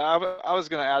 Yeah, I was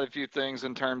going to add a few things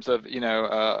in terms of,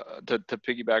 to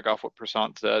piggyback off what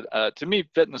Prasant said. To me,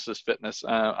 fitness is fitness.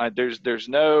 There's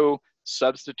no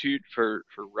substitute for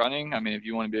running. I mean, if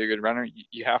you want to be a good runner,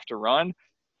 you have to run.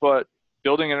 But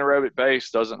building an aerobic base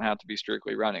doesn't have to be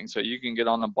strictly running. So you can get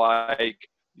on the bike,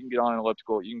 you can get on an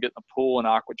elliptical, you can get in the pool and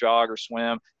aqua jog or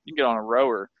swim, you can get on a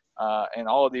rower. And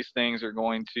all of these things are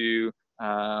going to,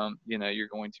 you're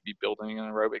going to be building an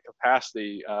aerobic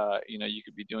capacity. You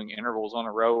could be doing intervals on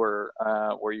a rower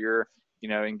where you're,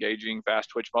 engaging fast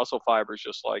twitch muscle fibers,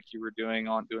 just like you were doing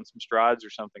some strides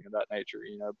or something of that nature,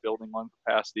 building lung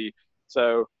capacity.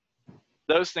 So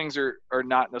those things are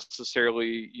not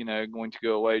necessarily, going to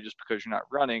go away just because you're not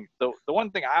running. The one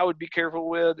thing I would be careful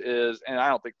with is, and I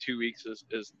don't think 2 weeks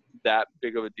is that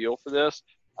big of a deal for this,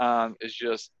 is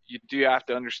just you do have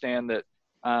to understand that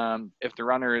if the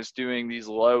runner is doing these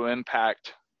low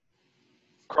impact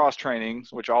cross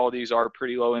trainings, which all of these are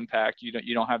pretty low impact,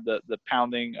 you don't have the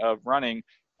pounding of running,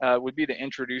 would be to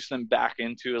introduce them back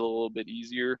into it a little bit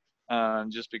easier,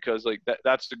 just because like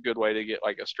that's a good way to get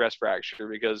like a stress fracture.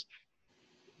 Because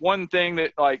one thing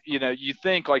that you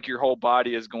think like your whole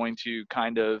body is going to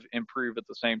kind of improve at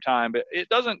the same time, but it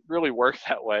doesn't really work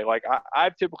that way. Like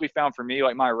I've typically found for me,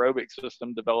 like my aerobic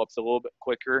system develops a little bit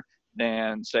quicker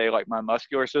than say like my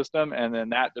muscular system. And then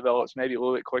that develops maybe a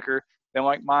little bit quicker than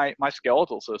like my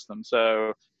skeletal system.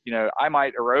 So, I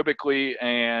might aerobically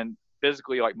and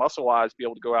physically like muscle wise be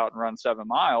able to go out and run 7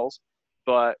 miles,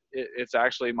 but it's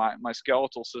actually my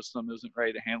skeletal system isn't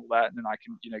ready to handle that. And then I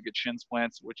can, get shin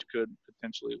splints, which could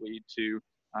potentially lead to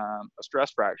a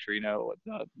stress fracture.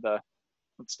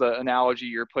 What's the analogy?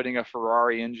 You're putting a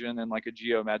Ferrari engine in like a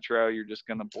Geo Metro, you're just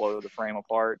going to blow the frame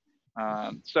apart.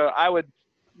 So I would,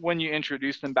 when you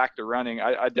introduce them back to running,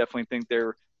 I definitely think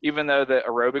even though that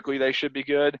aerobically they should be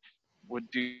good, would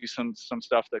do some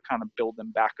stuff to kind of build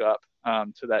them back up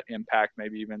to that impact.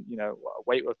 Maybe even,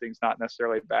 weightlifting is not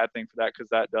necessarily a bad thing for that, because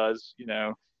that does,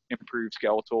 improve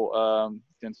skeletal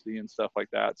density and stuff like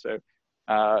that. So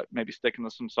maybe sticking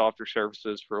with some softer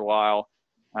surfaces for a while.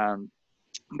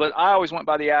 But I always went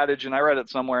by the adage, and I read it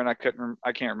somewhere and I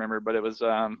can't remember, but it was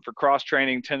for cross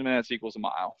training, 10 minutes equals a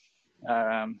mile.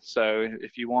 So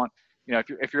if you want,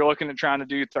 if you're looking at trying to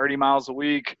do 30 miles a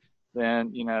week,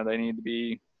 then, they need to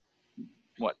be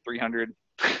 300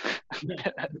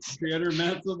 minutes. 300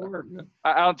 minutes of work.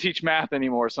 I don't teach math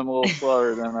anymore, so I'm a little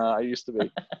slower than I used to be.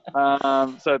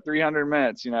 So 300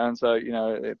 minutes, and so,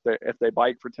 if they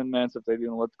bike for 10 minutes, if they do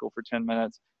an elliptical for 10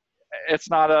 minutes, it's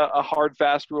not a hard,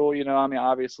 fast rule, I mean,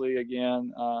 obviously,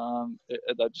 again,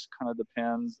 that just kind of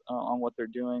depends on what they're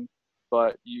doing,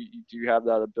 but you do have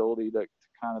that ability to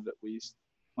kind of at least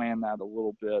plan that a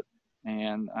little bit.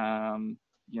 And,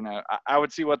 I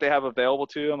would see what they have available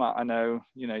to them. I know,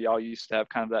 y'all used to have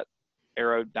kind of that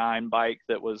Aerodyne bike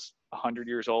that was 100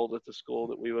 years old at the school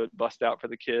that we would bust out for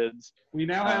the kids. We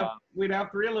now have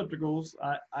 3 ellipticals.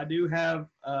 I do have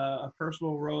a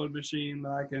personal rowing machine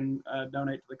that I can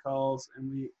donate to the cause,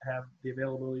 and we have the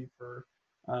availability for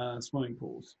swimming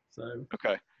pools. So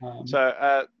Okay.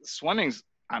 Swimming's,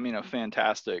 I mean, a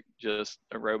fantastic just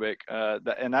aerobic,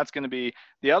 and that's going to be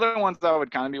the other ones that I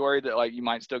would kind of be worried that like you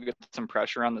might still get some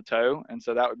pressure on the toe, and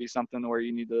so that would be something where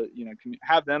you need to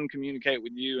have them communicate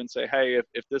with you and say, hey,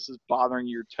 if this is bothering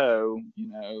your toe,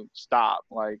 stop.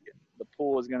 Like the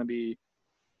pool is going to be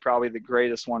probably the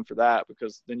greatest one for that,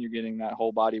 because then you're getting that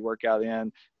whole body workout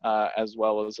in, as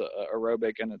well as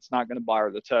aerobic, and it's not going to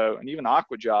bother the toe. And even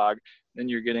aqua jog, then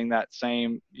you're getting that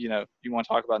same, you want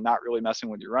to talk about not really messing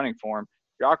with your running form.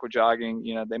 If you're aqua jogging,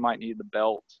 they might need the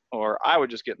belt, or I would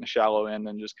just get in the shallow end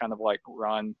and just kind of like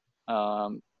run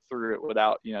through it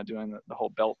without, doing the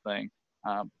whole belt thing.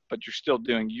 But you're still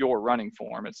doing your running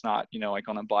form. It's not, like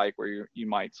on a bike where you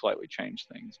might slightly change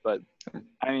things. But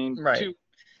I mean, right.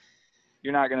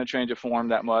 You're not going to change a form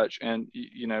that much. And,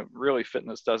 really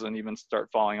fitness doesn't even start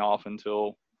falling off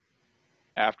until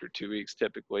after 2 weeks,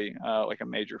 typically, like a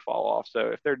major fall off. So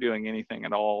if they're doing anything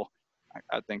at all,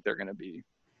 I think they're going to be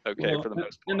okay for the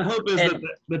most part. And the hope is that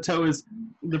the toe is,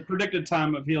 the predicted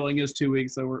time of healing is 2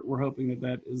 weeks. So we're hoping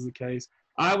that is the case.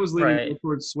 I was leaning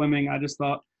towards swimming. I just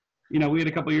thought, we had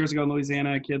a couple of years ago in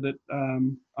Louisiana, a kid that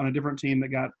on a different team that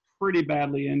got pretty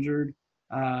badly injured.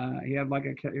 He had like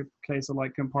a case of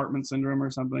like compartment syndrome or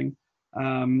something.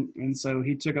 And so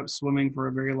he took up swimming for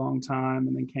a very long time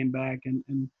and then came back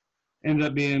and ended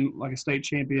up being like a state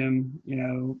champion,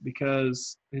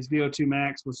 because his VO2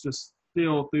 max was just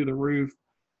still through the roof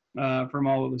from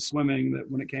all of the swimming, that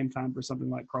when it came time for something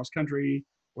like cross country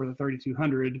or the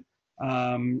 3,200,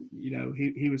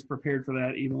 he was prepared for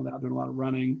that even without doing a lot of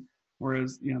running.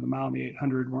 Whereas, the mile and the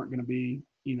 800 weren't going to be,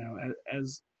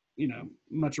 as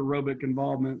much aerobic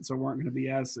involvement, so weren't going to be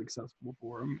as successful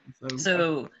for him.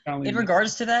 So in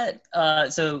regards to that,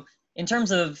 so in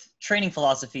terms of training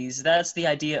philosophies, that's the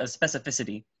idea of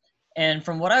specificity. And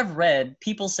from what I've read,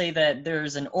 people say that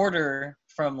there's an order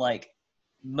from like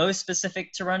most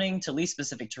specific to running to least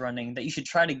specific to running that you should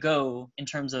try to go in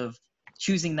terms of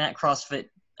choosing that cross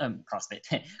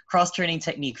training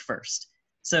technique first.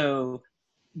 So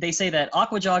they say that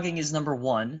aqua jogging is number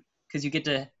 1 because you get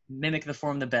to mimic the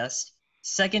form the best.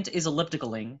 Second is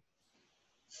ellipticaling.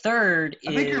 Third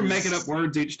is... I think you're making up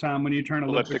words each time when you turn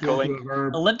elliptical to a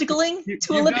verb. Ellipticaling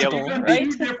to elliptical,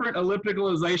 right? 2 different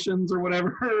ellipticalizations or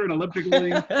whatever, and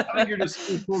ellipticaling. I think you're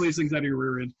just pull these things out of your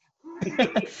rear end.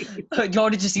 You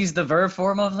want to just use the verb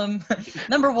form of them?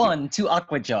 Number 1, to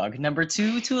aqua jog. Number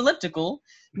 2, to elliptical.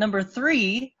 Number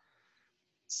 3,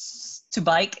 to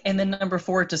bike, and then number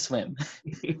 4, to swim,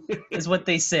 is what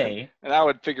they say. And I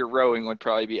would figure rowing would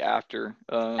probably be after.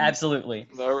 Absolutely.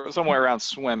 Somewhere around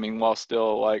swimming, while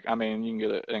still you can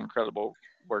get an incredible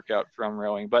workout from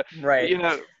rowing. But,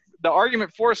 the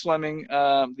argument for swimming,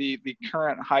 the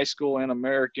current high school and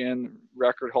American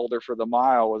record holder for the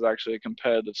mile was actually a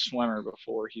competitive swimmer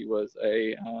before he was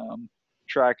a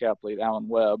track athlete, Alan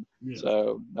Webb. Yes.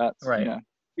 So that's,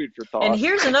 food for thought. And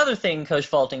here's another thing, Coach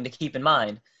Faulting, to keep in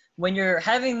mind. When you're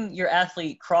having your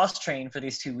athlete cross-train for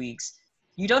these 2 weeks,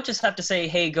 you don't just have to say,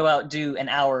 hey, go out, do an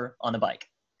hour on the bike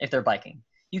if they're biking.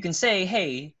 You can say,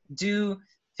 hey, do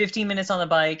 15 minutes on the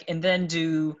bike and then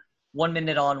do 1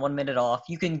 minute on, 1 minute off.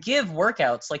 You can give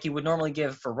workouts like you would normally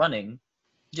give for running,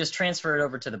 just transfer it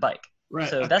over to the bike. Right.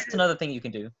 So that's another thing you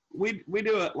can do. We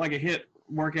do a HIIT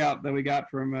workout that we got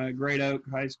from Great Oak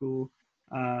High School.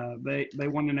 They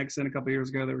won the NXN a couple of years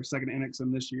ago. They were second to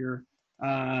NXN this year.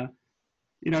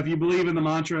 If you believe in the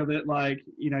mantra that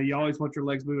you always want your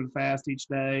legs moving fast each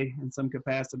day in some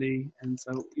capacity. And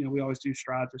so, we always do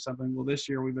strides or something. Well, this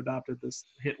year we've adopted this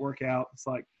HIIT workout. It's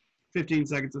like 15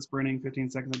 seconds of sprinting, 15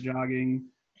 seconds of jogging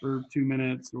for 2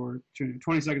 minutes, or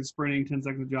 20 seconds of sprinting, 10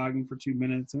 seconds of jogging for 2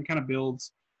 minutes. And it kind of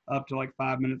builds up to like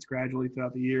 5 minutes gradually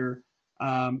throughout the year.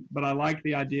 But I like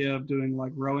the idea of doing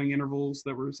like rowing intervals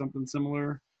that were something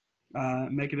similar,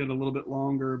 making it a little bit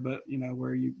longer, but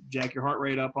where you jack your heart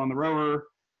rate up on the rower,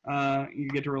 you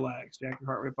get to relax. Jack your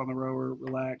heart rate up on the rower,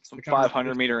 relax.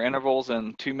 500-meter intervals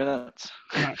in 2 minutes.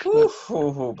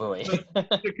 Oh boy!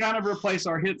 To kind of replace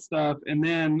our HIIT stuff, and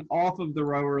then off of the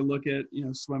rower, look at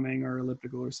swimming or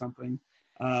elliptical or something.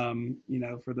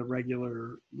 For the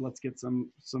regular, let's get some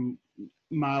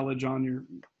mileage on your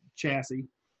chassis.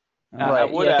 I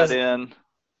would add in.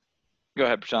 Go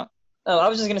ahead, Prashant. Oh, I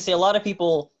was just going to say, a lot of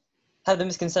people have the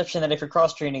misconception that if you're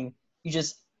cross training, you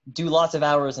just do lots of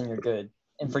hours and you're good,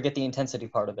 and forget the intensity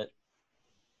part of it.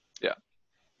 Yeah,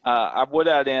 I would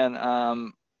add in.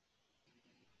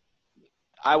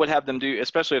 I would have them do,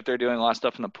 especially if they're doing a lot of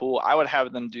stuff in the pool, I would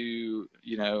have them do,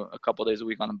 you know, a couple of days a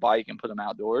week on a bike and put them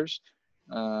outdoors.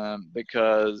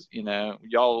 Because, you know,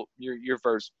 your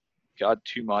first, God,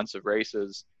 2 months of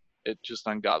races, it's just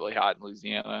ungodly hot in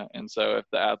Louisiana. And so if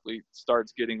the athlete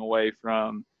starts getting away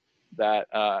from that,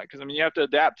 because, I mean, you have to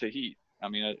adapt to heat. I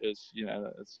mean, it's, you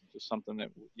know, it's just something that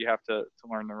you have to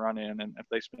learn to run in. And if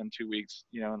they spend 2 weeks,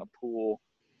 you know, in a pool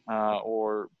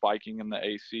or biking in the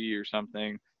AC or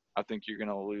something, I think you're going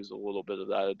to lose a little bit of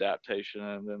that adaptation.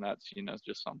 And then that's, you know,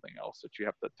 just something else that you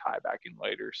have to tie back in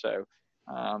later. So,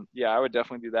 yeah, I would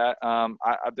definitely do that.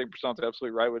 I think Prasant's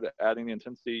absolutely right with adding the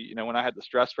intensity. You know, when I had the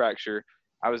stress fracture,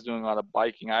 I was doing a lot of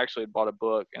biking. I actually had bought a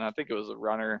book, and I think it was a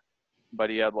runner, but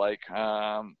he had like, it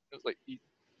was like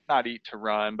not Eat to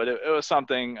Run, but it was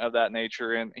something of that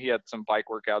nature. And he had some bike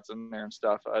workouts in there and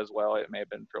stuff as well. It may have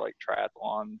been for like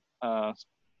triathlon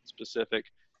specific.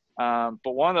 But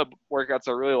one of the workouts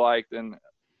I really liked, and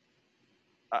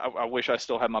I wish I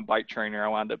still had my bike trainer. I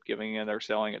wound up giving it or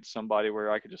selling it to somebody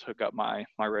where I could just hook up my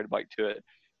road bike to it.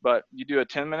 But you do a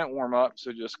 10-minute warm up,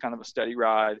 so just kind of a steady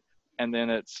ride, and then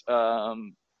it's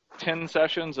 10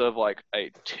 sessions of like a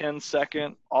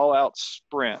 10-second all-out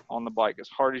sprint on the bike as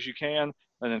hard as you can,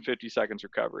 and then 50 seconds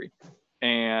recovery.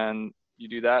 And you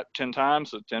do that 10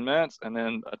 times, so 10 minutes, and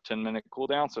then a 10-minute cool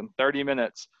down. So in 30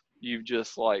 minutes, you've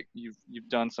just like you've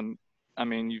done some. I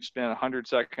mean, you've spent 100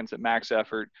 seconds at max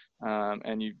effort,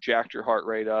 and you've jacked your heart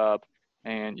rate up,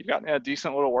 and you've gotten a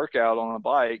decent little workout on a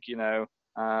bike, you know,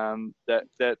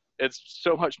 that it's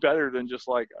so much better than just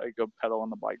like I go pedal on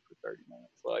the bike for 30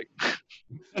 minutes.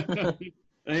 Like,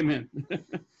 amen.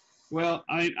 Well,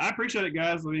 I appreciate it,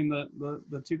 guys. I mean,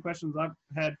 the two questions I've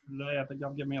had for today, I think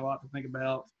y'all give me a lot to think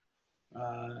about.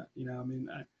 You know, I mean,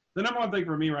 the number one thing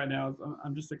for me right now is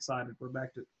I'm just excited. We're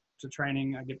back to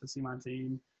training. I get to see my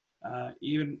team.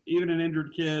 Even an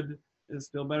injured kid is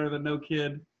still better than no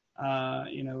kid.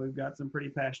 You know, we've got some pretty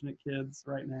passionate kids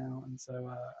right now, and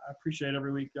so I appreciate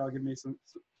every week y'all give me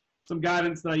some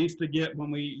guidance that I used to get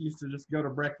when we used to just go to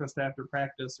breakfast after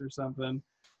practice or something.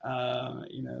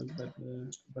 You know,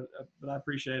 but I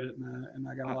appreciate it, and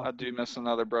I got a lot. I do miss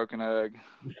another broken egg.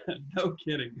 No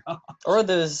kidding. Or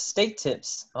those steak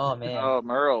tips. Oh man. Oh,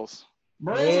 Merle's.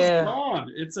 Merle's is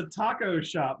gone. It's a taco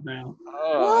shop now.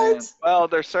 Oh, what? Man. Well,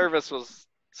 their service was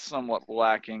somewhat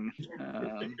lacking.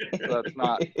 So that's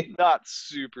not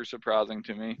super surprising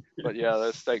to me. But yeah,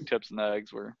 those steak tips and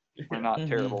eggs were not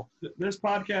terrible. This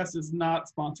podcast is not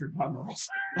sponsored by Merle's.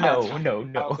 No.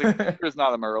 There's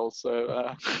not a Merle's,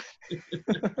 so.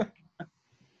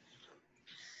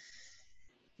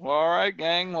 Well, all right,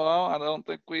 gang. Well, I don't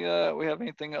think we have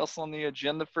anything else on the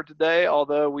agenda for today,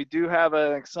 although we do have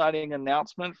an exciting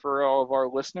announcement for all of our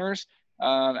listeners.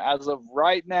 As of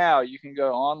right now, you can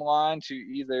go online to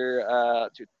either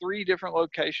to 3 different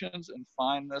locations and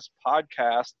find this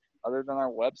podcast other than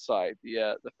our website.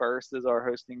 The first is our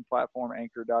hosting platform,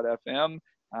 Anchor.fm,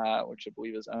 which I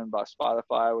believe is owned by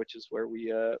Spotify, which is where we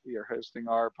are hosting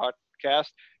our podcast.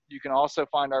 You can also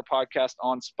find our podcast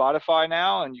on Spotify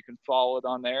now, and you can follow it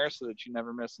on there so that you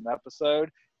never miss an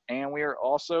episode. And we are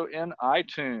also in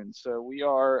iTunes, so we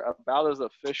are about as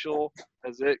official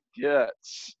as it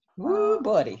gets. Woo,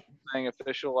 buddy. Saying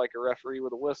official like a referee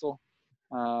with a whistle.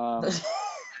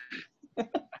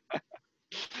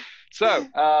 So,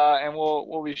 and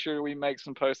we'll be sure we make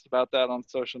some posts about that on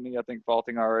social media. I think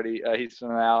Faulting already, he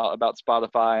sent out about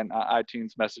Spotify and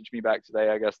iTunes messaged me back today.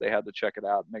 I guess they had to check it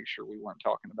out, make sure we weren't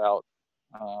talking about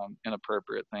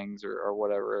inappropriate things or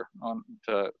whatever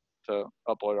to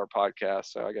upload our podcast.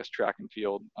 So I guess track and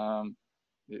field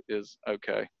is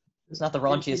okay. It's not the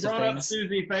raunchiest of things.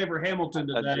 Susie Favor Hamilton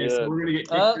today, so we're gonna get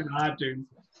kicked into iTunes.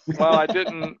 Well,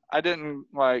 I didn't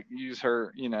like use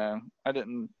her. You know,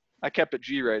 I kept it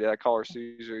G-rated. I call her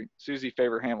Susie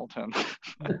Favor Hamilton.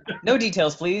 No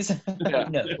details, please. Yeah.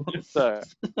 No. So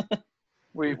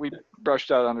we brushed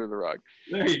that under the rug.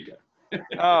 There you go.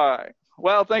 All right.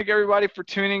 Well, thank everybody for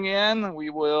tuning in. We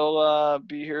will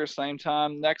be here same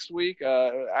time next week.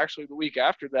 Actually, the week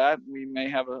after that, we may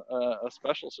have a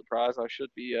special surprise. I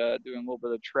should be doing a little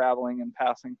bit of traveling and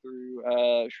passing through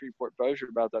Shreveport Bossier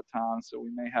about that time. So we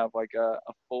may have like a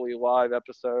fully live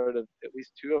episode of at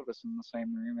least 2 of us in the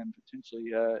same room, and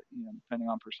potentially, depending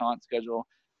on Prasant's schedule,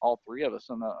 all 3 of us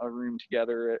in a room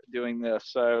together doing this.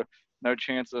 So no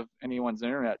chance of anyone's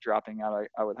internet dropping out,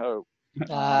 I would hope.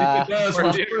 I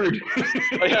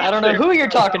don't know who you're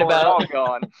talking about. All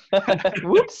gone.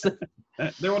 Whoops.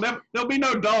 There'll be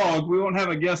no dog. We won't have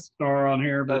a guest star on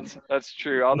here. But that's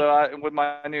true. Although with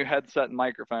my new headset and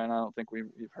microphone, I don't think we've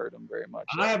heard him very much.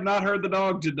 I have not heard the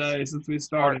dog today since we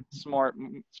started. Smart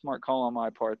call on my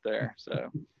part there.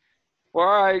 So, Well,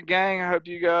 all right, gang. I hope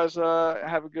you guys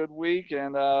have a good week.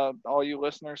 And all you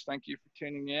listeners, thank you for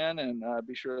tuning in. And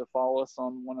be sure to follow us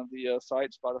on one of the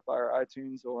sites, Spotify or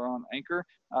iTunes, or on Anchor.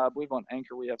 I believe on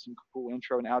Anchor we have some cool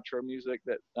intro and outro music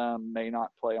that may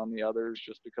not play on the others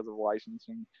just because of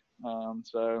licensing.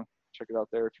 So check it out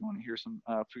there if you want to hear some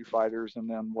Foo Fighters and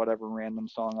then whatever random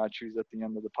song I choose at the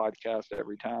end of the podcast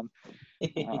every time.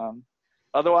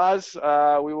 Otherwise,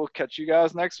 we will catch you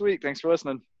guys next week. Thanks for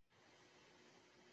listening.